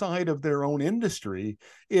outside of their own industry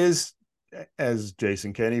is, as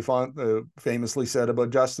Jason Kenney famously said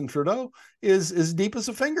about Justin Trudeau, is as deep as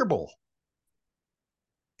a finger bowl.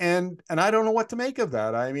 And I don't know what to make of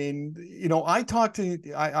that. I mean,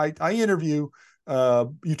 I interview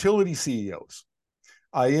utility CEOs.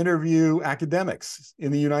 I interview academics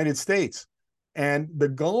in the United States, and the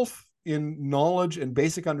gulf in knowledge and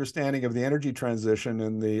basic understanding of the energy transition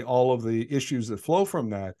and all of the issues that flow from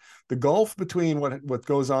that, the gulf between what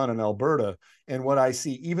goes on in Alberta and what I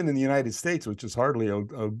see even in the United States, which is hardly a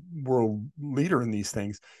world leader in these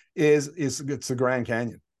things, it's the Grand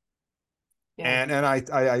Canyon. Yeah. And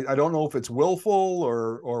I don't know if it's willful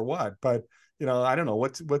or what, but I don't know.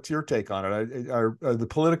 What's your take on it? Is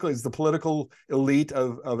the political elite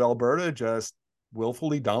of Alberta just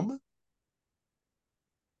willfully dumb?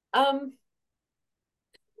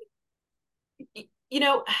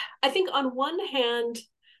 I think on one hand,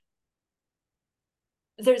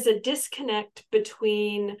 there's a disconnect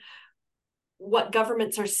between what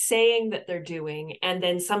governments are saying that they're doing, and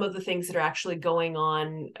then some of the things that are actually going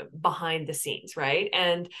on behind the scenes, right?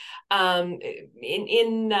 And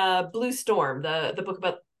in Blue Storm, the book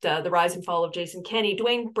about the rise and fall of Jason Kenney,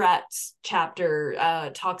 Dwayne Bratt's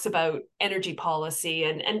chapter talks about energy policy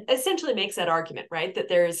and essentially makes that argument, right? That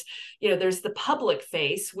there's the public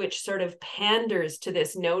face, which sort of panders to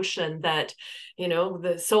this notion that,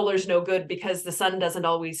 the solar's no good because the sun doesn't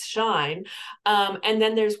always shine. And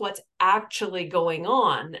then there's what's actually going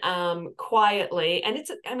on quietly. And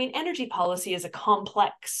energy policy is a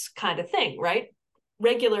complex kind of thing, right?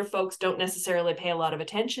 Regular folks don't necessarily pay a lot of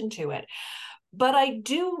attention to it. But I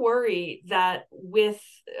do worry that with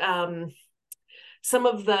some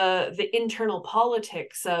of the internal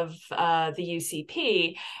politics of the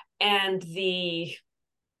UCP and the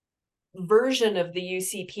version of the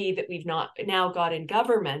UCP that we've not now got in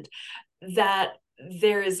government, that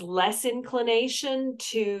there is less inclination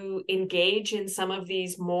to engage in some of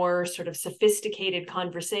these more sort of sophisticated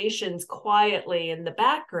conversations quietly in the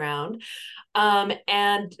background,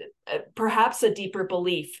 and perhaps a deeper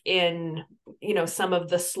belief in, some of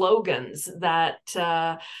the slogans that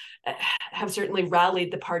have certainly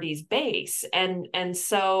rallied the party's base. And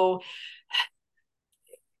so,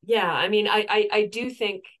 yeah, I do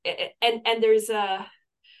think, and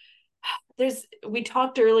we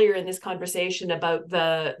talked earlier in this conversation about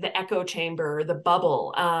the echo chamber, or the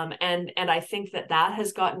bubble, and I think that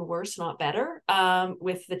has gotten worse, not better,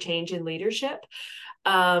 with the change in leadership.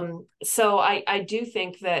 So I do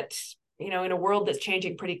think that, in a world that's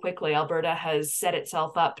changing pretty quickly, Alberta has set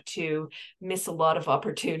itself up to miss a lot of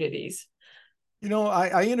opportunities.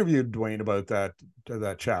 I interviewed Dwayne about that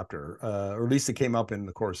chapter, or at least it came up in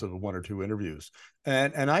the course of one or two interviews,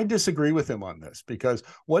 and I disagree with him on this, because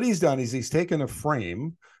what he's done is he's taken a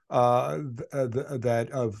frame that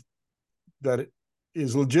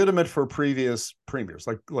is legitimate for previous premiers,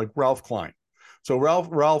 like Ralph Klein. So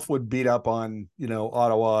Ralph would beat up on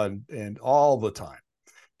Ottawa and all the time,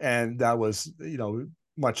 and that was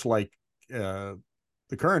much like the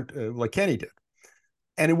current like Kenny did.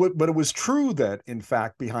 But it was true that, in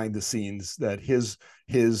fact, behind the scenes, that his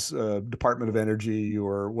Department of Energy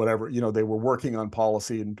or whatever, they were working on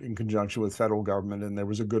policy in conjunction with federal government, and there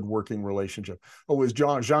was a good working relationship. It was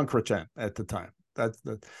Jean Chrétien at the time.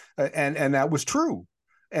 And that was true.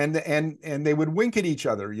 And they would wink at each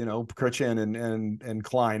other, Chrétien and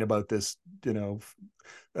Klein, about this,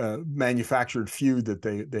 manufactured feud that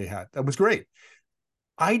they had. That was great.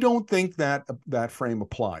 I don't think that frame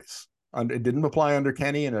applies. It didn't apply under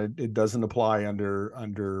Kenny, and it doesn't apply under.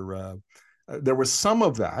 There was some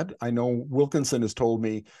of that. I know Wilkinson has told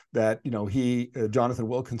me that Jonathan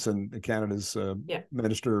Wilkinson, Canada's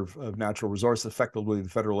Minister of Natural Resources, effectively the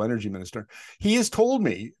federal energy minister, he has told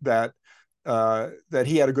me that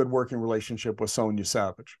he had a good working relationship with Sonia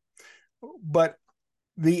Savage. But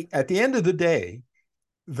at the end of the day,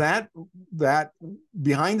 that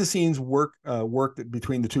behind the scenes work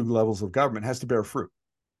between the two levels of government has to bear fruit.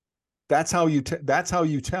 That's how you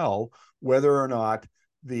tell whether or not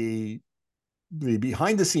the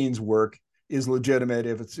behind the scenes work is legitimate,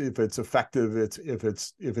 if it's effective, if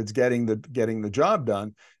it's getting the job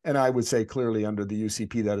done. And I would say clearly under the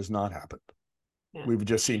UCP that has not happened. Yeah. We've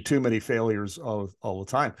just seen too many failures all the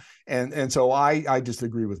time, and so I just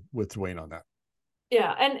agree with Dwayne on that.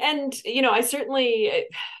 Yeah, and I certainly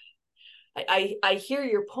I hear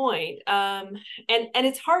your point, and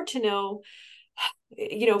it's hard to know,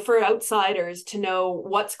 for outsiders to know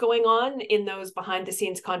what's going on in those behind the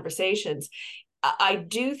scenes conversations. I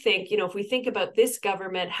do think, if we think about this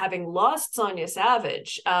government having lost Sonia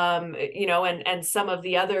Savage, and some of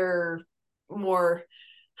the other more,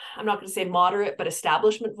 I'm not going to say moderate, but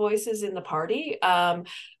establishment voices in the party,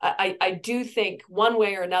 I do think one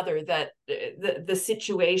way or another that the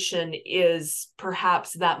situation is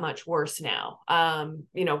perhaps that much worse now,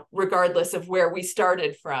 regardless of where we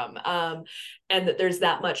started from, and that there's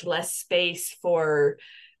that much less space for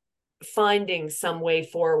finding some way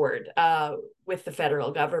forward with the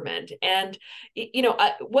federal government. And,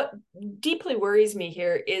 what deeply worries me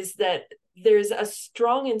here is that there's a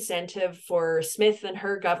strong incentive for Smith and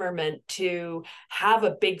her government to have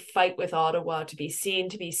a big fight with Ottawa, to be seen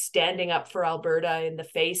to be standing up for Alberta in the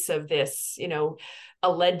face of this,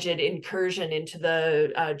 alleged incursion into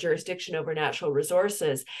the jurisdiction over natural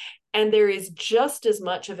resources. And there is just as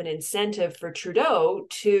much of an incentive for Trudeau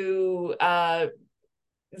to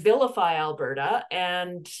vilify Alberta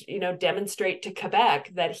and, demonstrate to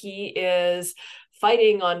Quebec that he is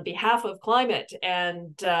fighting on behalf of climate.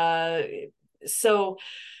 And so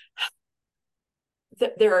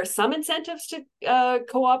there are some incentives to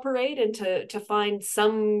cooperate and to find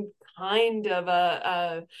some kind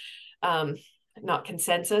of not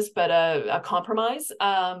consensus, but a compromise.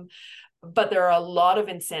 But there are a lot of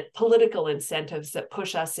political incentives that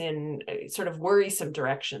push us in sort of worrisome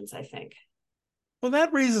directions, I think. Well,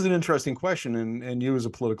 that raises an interesting question, and you as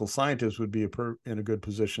a political scientist would be in a good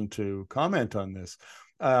position to comment on this.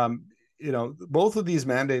 Both of these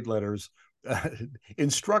mandate letters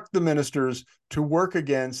instruct the ministers to work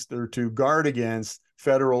against or to guard against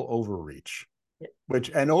federal overreach,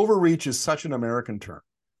 and overreach is such an American term.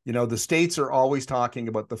 The states are always talking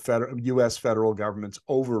about the U.S. federal government's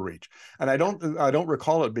overreach, and I don't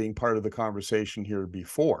recall it being part of the conversation here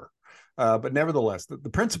before. But nevertheless, the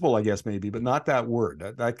principle, I guess, maybe, but not that word.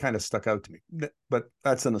 That kind of stuck out to me. But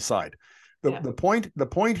that's an aside. The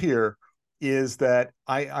point here is that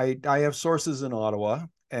I have sources in Ottawa,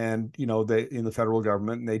 and they in the federal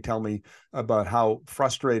government, and they tell me about how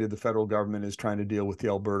frustrated the federal government is trying to deal with the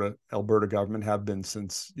Alberta government, have been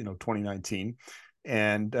since 2019,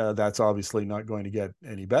 and that's obviously not going to get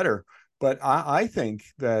any better. But I think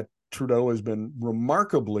that Trudeau has been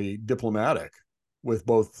remarkably diplomatic with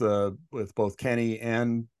both Kenney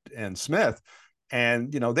and Smith,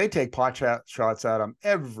 and they take pot shots at him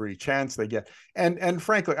every chance they get. And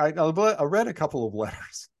frankly, I read a couple of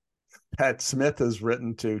letters that Smith has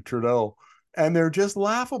written to Trudeau, and they're just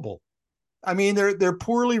laughable. I mean, they're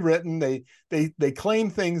poorly written. They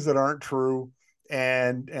claim things that aren't true,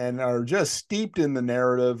 and are just steeped in the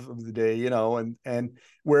narrative of the day, and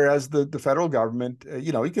whereas the federal government,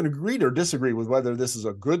 you can agree or disagree with whether this is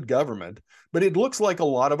a good government, but it looks like a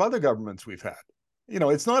lot of other governments we've had.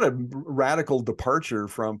 It's not a radical departure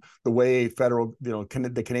from the way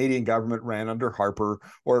the Canadian government ran under Harper,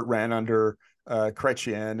 or it ran under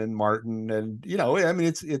Chrétien and Martin, and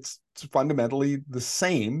it's fundamentally the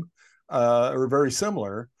same, or very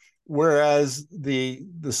similar. Whereas the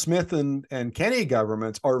Smith and Kenney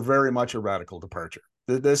governments are very much a radical departure.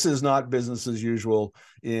 This is not business as usual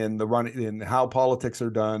in how politics are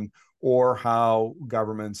done, or how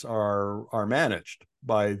governments are managed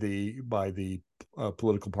by the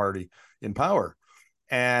political party in power.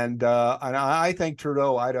 And I think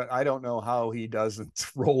Trudeau, I don't know how he doesn't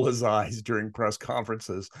roll his eyes during press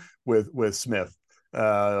conferences with Smith.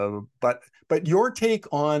 But your take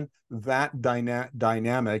on that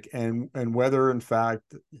dynamic, and whether in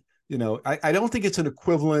fact, I don't think it's an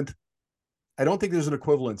equivalent. I don't think there's an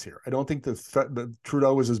equivalence here. I don't think the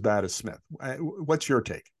Trudeau is as bad as Smith. What's your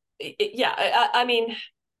take? Yeah, I mean,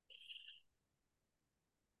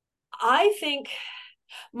 I think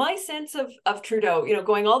my sense of Trudeau,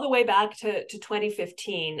 going all the way back to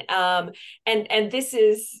 2015, and this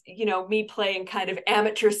is, me playing kind of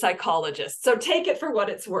amateur psychologist, so take it for what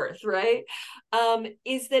it's worth, right?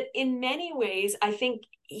 Is that in many ways, I think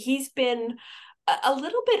he's been a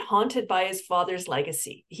little bit haunted by his father's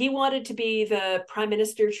legacy. He wanted to be the Prime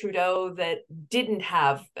Minister Trudeau that didn't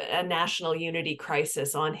have a national unity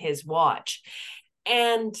crisis on his watch.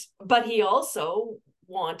 But he also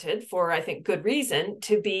wanted, for I think good reason,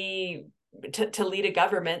 to lead a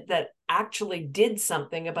government that actually did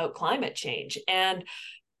something about climate change. And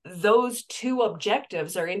those two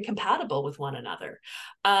objectives are incompatible with one another.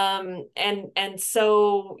 And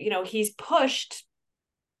so, he's pushed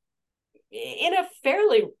in a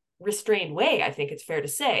fairly restrained way, I think it's fair to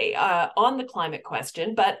say, on the climate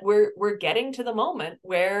question. But we're getting to the moment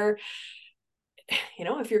where,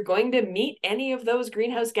 if you're going to meet any of those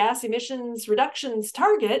greenhouse gas emissions reductions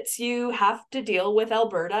targets, you have to deal with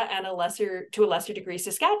Alberta and to a lesser degree,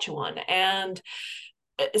 Saskatchewan. And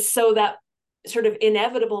so that sort of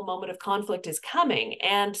inevitable moment of conflict is coming.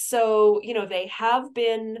 And so, they have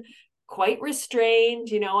been quite restrained.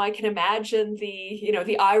 I can imagine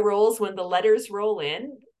the eye rolls when the letters roll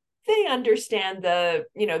in. They understand the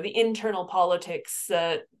internal politics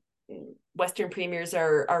that Western premiers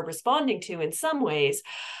are responding to in some ways.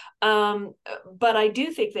 But I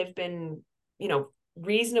do think they've been,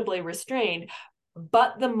 reasonably restrained.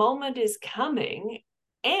 But the moment is coming.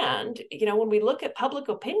 And, when we look at public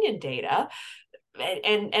opinion data,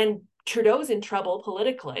 and Trudeau's in trouble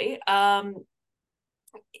politically,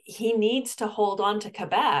 he needs to hold on to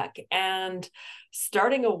Quebec, and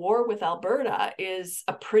starting a war with Alberta is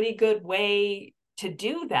a pretty good way to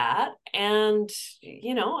do that. And,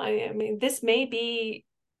 I mean, this may be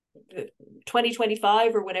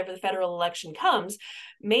 2025 or whenever the federal election comes,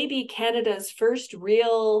 maybe Canada's first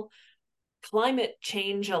real climate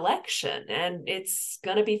change election. And it's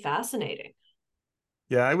going to be fascinating.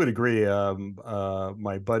 Yeah, I would agree.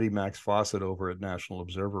 My buddy Max Fawcett over at National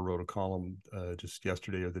Observer wrote a column just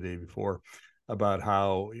yesterday or the day before about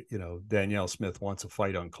how Danielle Smith wants a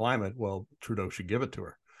fight on climate. Well, Trudeau should give it to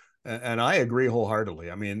her. And I agree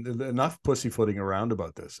wholeheartedly. I mean, enough pussyfooting around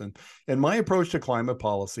about this. And my approach to climate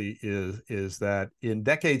policy is that in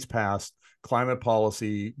decades past, climate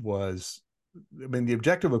policy was, I mean, the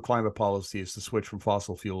objective of climate policy is to switch from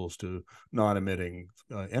fossil fuels to non-emitting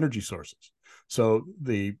energy sources. So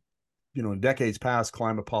in decades past,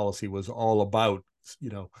 climate policy was all about,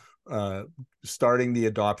 starting the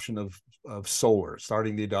adoption of solar,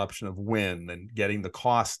 starting the adoption of wind, and getting the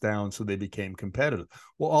costs down so they became competitive.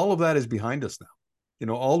 Well, all of that is behind us now.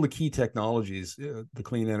 All the key technologies, the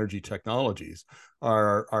clean energy technologies,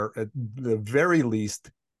 are at the very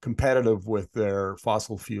least competitive with their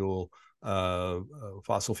fossil fuel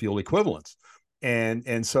equivalents.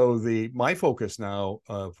 And so my focus now,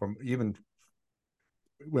 from even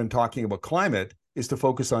when talking about climate, is to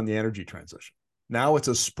focus on the energy transition. Now it's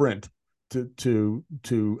a sprint to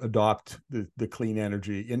adopt the clean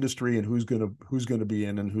energy industry, and who's going to be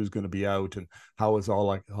in and who's going to be out, and how is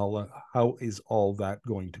all that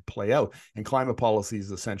going to play out. And climate policy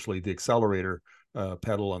is essentially the accelerator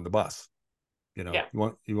pedal on the bus. Yeah.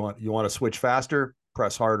 You want to switch faster,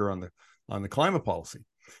 press harder on the climate policy.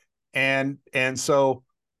 And so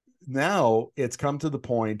now it's come to the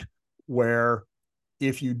point where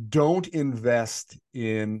if you don't invest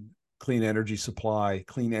in clean energy supply,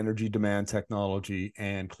 clean energy demand technology,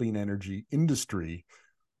 and clean energy industry,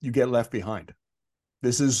 you get left behind.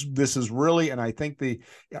 This is really, and I think the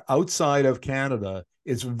outside of Canada,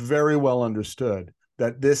 it's very well understood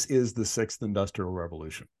that this is the sixth industrial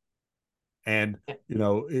revolution. And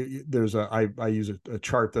there's I use a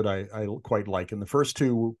chart that I quite like, and the first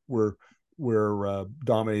two were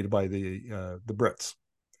dominated by the Brits,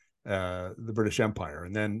 the British Empire,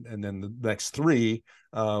 and then the next three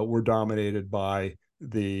were dominated by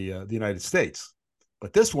the United States,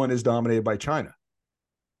 but this one is dominated by China.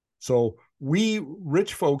 So we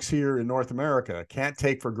rich folks here in North America can't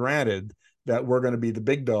take for granted that we're going to be the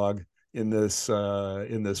big dog in this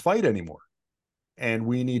fight anymore, and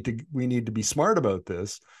we need to be smart about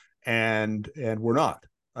this, and we're not.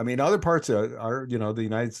 I mean, other parts are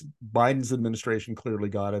the Biden's administration clearly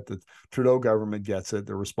got it. The Trudeau government gets it.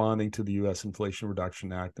 They're responding to the U.S. Inflation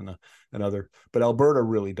Reduction Act and other, but Alberta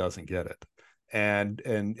really doesn't get it.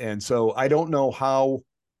 And so I don't know how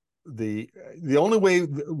the only way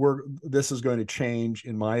this is going to change,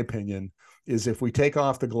 in my opinion, is if we take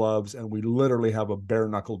off the gloves and we literally have a bare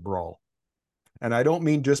knuckled brawl. And I don't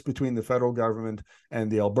mean just between the federal government and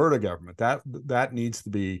the Alberta government. That needs to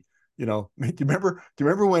be. Do you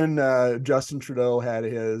remember when Justin Trudeau had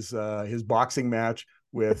his boxing match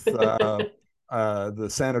with the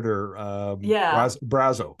senator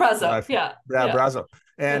Brazo? Brazo,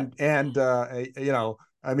 and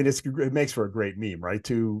I mean, it makes for a great meme, right?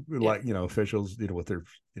 Officials, with their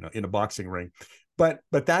in a boxing ring, but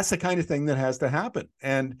that's the kind of thing that has to happen,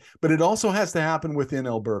 but it also has to happen within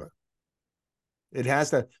Alberta. It has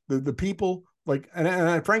to the people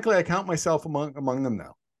and frankly, I count myself among them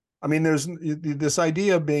now. I mean, there's this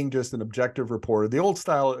idea of being just an objective reporter, the old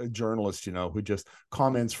style journalist, who just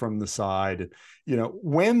comments from the side.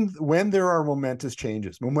 When there are momentous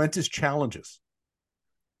challenges,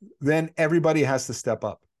 then everybody has to step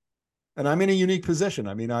up. And I'm in a unique position.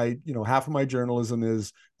 I mean, half of my journalism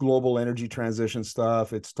is global energy transition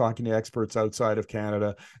stuff. It's talking to experts outside of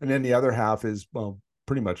Canada. And then the other half is, well,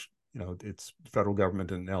 pretty much, it's federal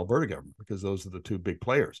government and Alberta government, because those are the two big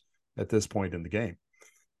players at this point in the game.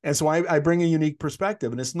 And so I bring a unique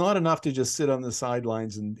perspective, and it's not enough to just sit on the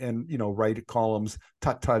sidelines and write columns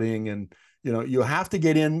tut-tutting, and you have to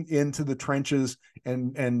get into the trenches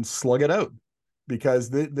and slug it out, because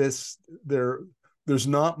there's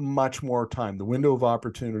not much more time. The window of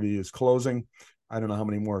opportunity is closing. I don't know how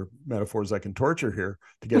many more metaphors I can torture here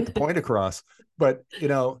to get the point across, but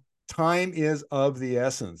time is of the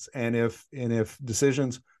essence, and if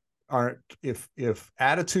decisions aren't, if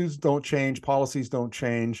attitudes don't change, policies don't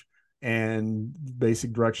change, and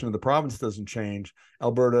basic direction of the province doesn't change,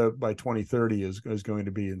 Alberta by 2030 is going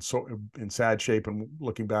to be in sad shape, and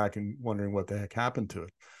looking back and wondering what the heck happened to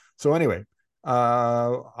it. So anyway,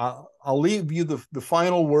 I'll leave you the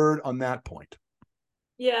final word on that point.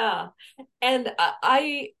 Yeah, and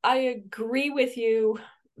I agree with you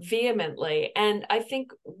vehemently. And I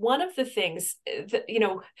think one of the things that,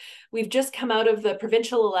 we've just come out of the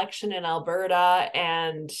provincial election in Alberta,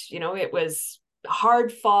 and, it was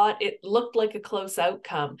hard fought. It looked like a close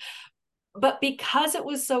outcome. But because it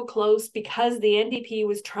was so close, because the NDP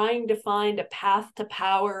was trying to find a path to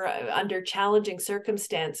power under challenging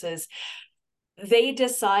circumstances, they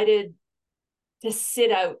decided to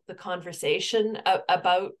sit out the conversation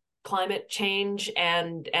about climate change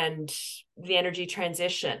and the energy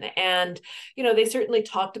transition. And, you know, they certainly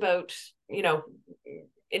talked about, you know,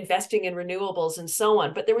 investing in renewables and so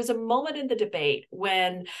on. But there was a moment in the debate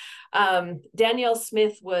when Danielle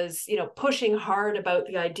Smith was, you know, pushing hard about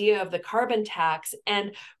the idea of the carbon tax,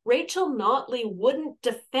 and Rachel Notley wouldn't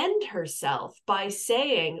defend herself by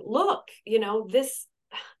saying, look, you know, this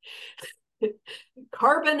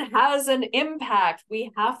carbon has an impact.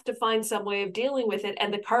 We have to find some way of dealing with it.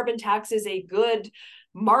 And the carbon tax is a good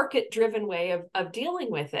market-driven way of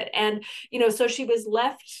dealing with it. And, you know, so she was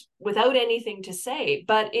left without anything to say.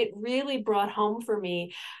 But it really brought home for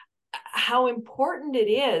me how important it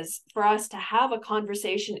is for us to have a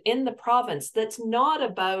conversation in the province that's not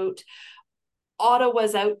about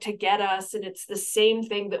Ottawa's out to get us and it's the same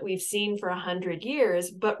thing that we've seen for 100 years,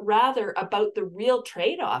 but rather about the real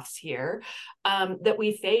trade-offs here that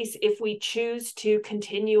we face if we choose to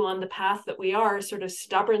continue on the path that we are, sort of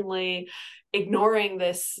stubbornly ignoring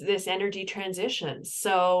this energy transition.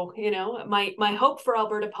 So, you know, my hope for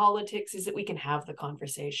Alberta politics is that we can have the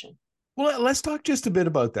conversation. Well, let's talk just a bit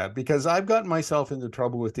about that, because I've gotten myself into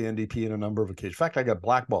trouble with the NDP on a number of occasions. In fact, I got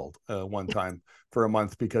blackballed one time for a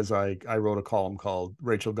month because I wrote a column called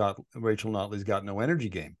Rachel Notley's Got No Energy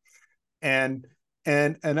Game. And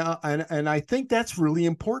I think that's really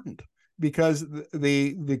important, because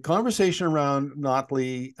the conversation around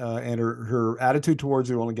Notley and her attitude towards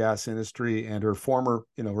the oil and gas industry and her former,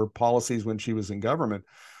 you know, her policies when she was in government,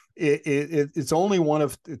 it's only one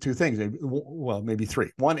of two things. Well, maybe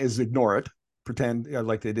three. One is ignore it, pretend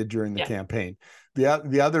like they did during the campaign.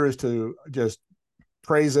 The other is to just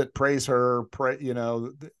praise her, you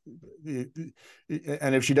know,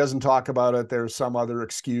 and if she doesn't talk about it, there's some other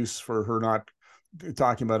excuse for her not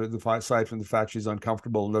talking about it, aside from the fact she's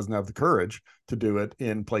uncomfortable and doesn't have the courage to do it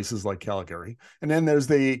in places like Calgary. And then there's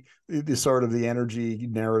the sort of the energy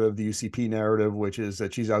narrative, the UCP narrative, which is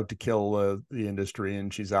that she's out to kill the industry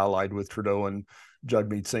and she's allied with Trudeau and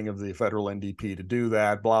Jagmeet Singh of the federal NDP to do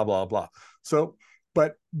that, blah, blah, blah. So,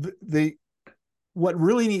 but we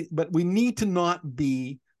need to not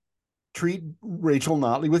treat Rachel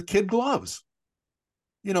Notley with kid gloves.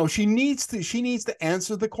 You know, she needs to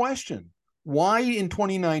answer the question. Why in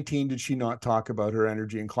 2019 did she not talk about her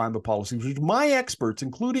energy and climate policies, which my experts,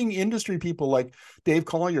 including industry people like Dave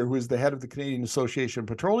Collier, who is the head of the Canadian Association of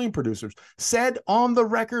Petroleum Producers, said on the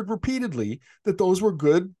record repeatedly that those were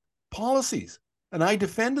good policies. And I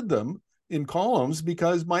defended them in columns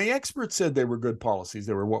because my experts said they were good policies.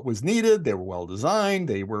 They were what was needed. They were well designed.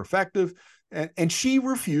 They were effective. And she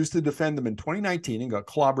refused to defend them in 2019 and got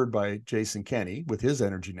clobbered by Jason Kenney with his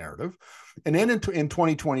energy narrative. And then in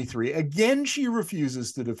 2023, again, she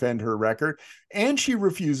refuses to defend her record, and she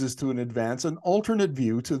refuses to advance an alternate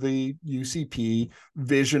view to the UCP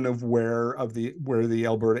vision of where the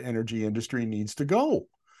Alberta energy industry needs to go.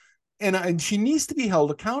 And she needs to be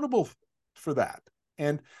held accountable for that.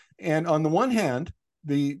 And on the one hand,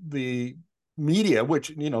 the media, which,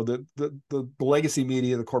 you know, the legacy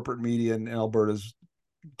media, the corporate media in Alberta is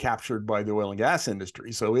captured by the oil and gas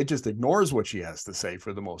industry. So it just ignores what she has to say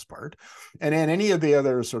for the most part. And then any of the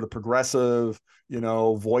other sort of progressive, you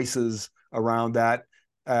know, voices around that,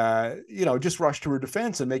 you know, just rush to her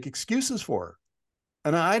defense and make excuses for her.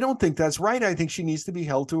 And I don't think that's right. I think she needs to be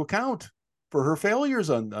held to account for her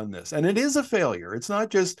failures on this. And it is a failure. It's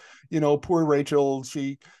not just, you know, poor Rachel.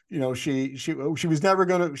 She was never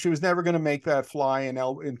going to make that fly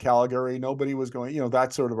in Calgary. Nobody was going, you know,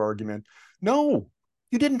 that sort of argument. No,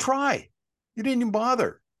 you didn't try. You didn't even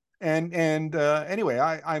bother. And anyway,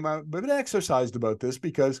 I'm a bit exercised about this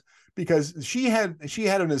because she had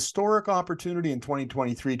an historic opportunity in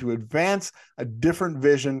 2023 to advance a different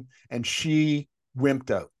vision, and she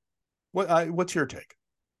wimped out. What's your take?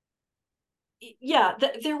 Yeah,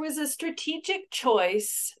 there was a strategic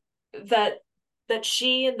choice that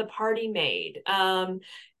she and the party made.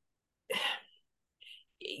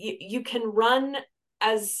 You can run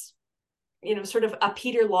as, you know, sort of a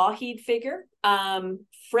Peter Lougheed figure,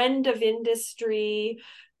 friend of industry,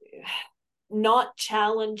 not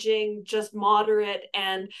challenging, just moderate,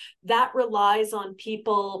 and that relies on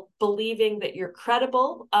people believing that you're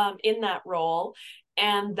credible in that role,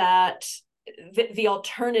 and that the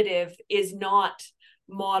alternative is not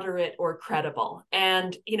moderate or credible.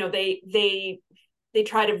 And, you know, they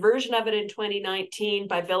tried a version of it in 2019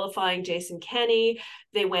 by vilifying Jason Kenney.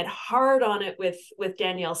 They went hard on it with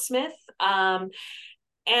Danielle Smith. And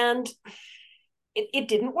it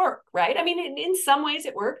didn't work, right? I mean, in some ways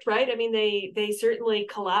it worked, right? I mean, they certainly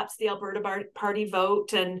collapsed the Alberta Party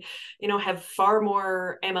vote and, you know, have far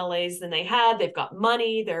more MLAs than they had. They've got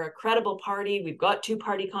money. They're a credible party. We've got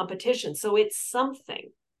two-party competition. So it's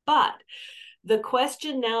something. But the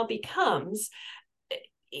question now becomes,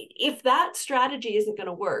 if that strategy isn't going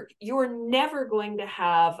to work, you're never going to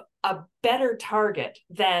have a better target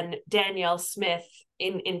than Danielle Smith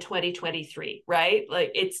in 2023, right?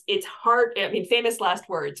 Like it's hard. I mean, famous last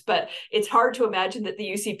words, but it's hard to imagine that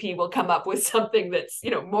the UCP will come up with something that's,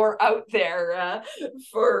 you know, more out there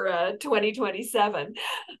for 2027.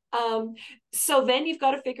 So then you've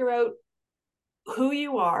got to figure out who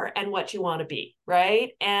you are and what you want to be,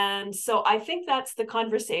 right? And so I think that's the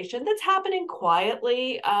conversation that's happening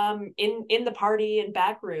quietly in the party and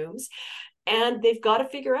back rooms. And they've got to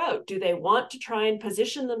figure out, do they want to try and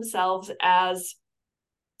position themselves as,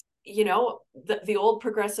 you know, the old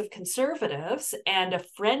progressive conservatives and a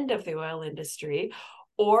friend of the oil industry,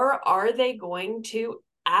 or are they going to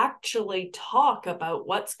actually talk about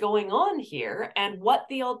what's going on here and what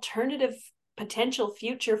the alternative potential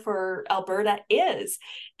future for Alberta is?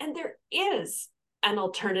 And there is an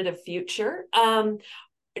alternative future. And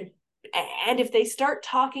if they start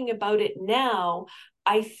talking about it now,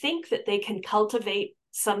 I think that they can cultivate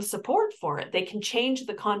some support for it. They can change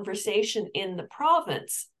the conversation in the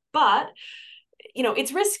province. But, you know,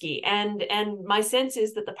 it's risky. And my sense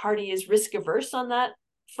is that the party is risk averse on that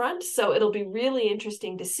front. So it'll be really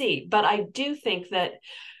interesting to see. But I do think that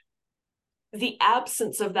the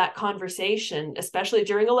absence of that conversation, especially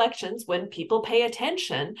during elections when people pay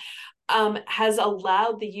attention, has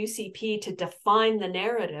allowed the UCP to define the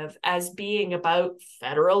narrative as being about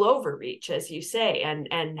federal overreach, as you say,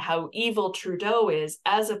 and how evil Trudeau is,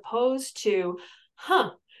 as opposed to,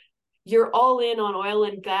 you're all in on oil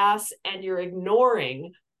and gas and you're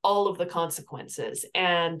ignoring all of the consequences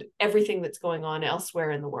and everything that's going on elsewhere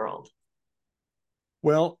in the world.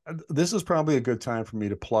 Well, this is probably a good time for me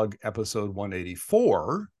to plug episode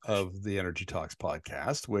 184 of the Energy Talks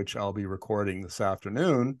podcast, which I'll be recording this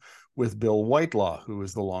afternoon with Bill Whitelaw, who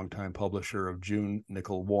is the longtime publisher of June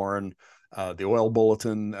Nickel Warren, the Oil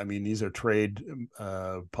Bulletin. I mean, these are trade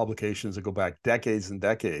publications that go back decades and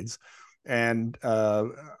decades. And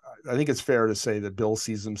I think it's fair to say that Bill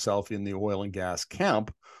sees himself in the oil and gas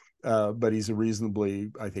camp, but he's a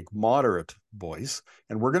reasonably, I think, moderate voice.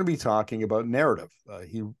 And we're going to be talking about narrative.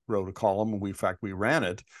 He wrote a column, and we ran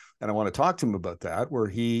it. And I want to talk to him about that, where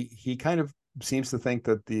he kind of seems to think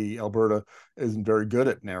that the Alberta isn't very good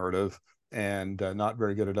at narrative and not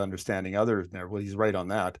very good at understanding others. Well, he's right on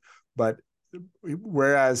that. But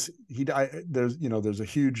whereas there's a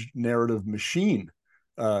huge narrative machine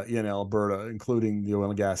in Alberta, including the oil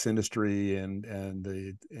and gas industry and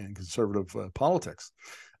conservative politics.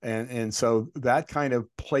 And so that kind of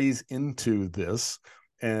plays into this.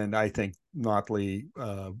 And I think Notley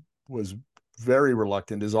was very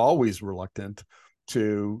reluctant, is always reluctant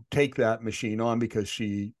to take that machine on because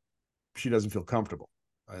she doesn't feel comfortable.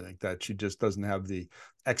 I think that she just doesn't have the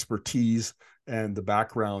expertise and the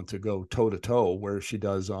background to go toe to toe where she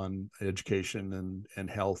does on education and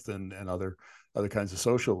health and other kinds of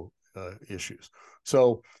social issues.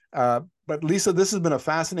 So, but Lisa, this has been a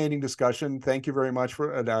fascinating discussion. Thank you very much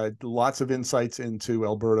for lots of insights into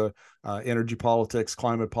Alberta energy politics,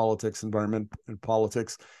 climate politics, environment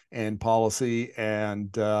politics, and policy.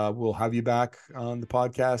 And we'll have you back on the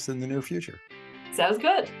podcast in the near future. Sounds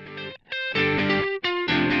good.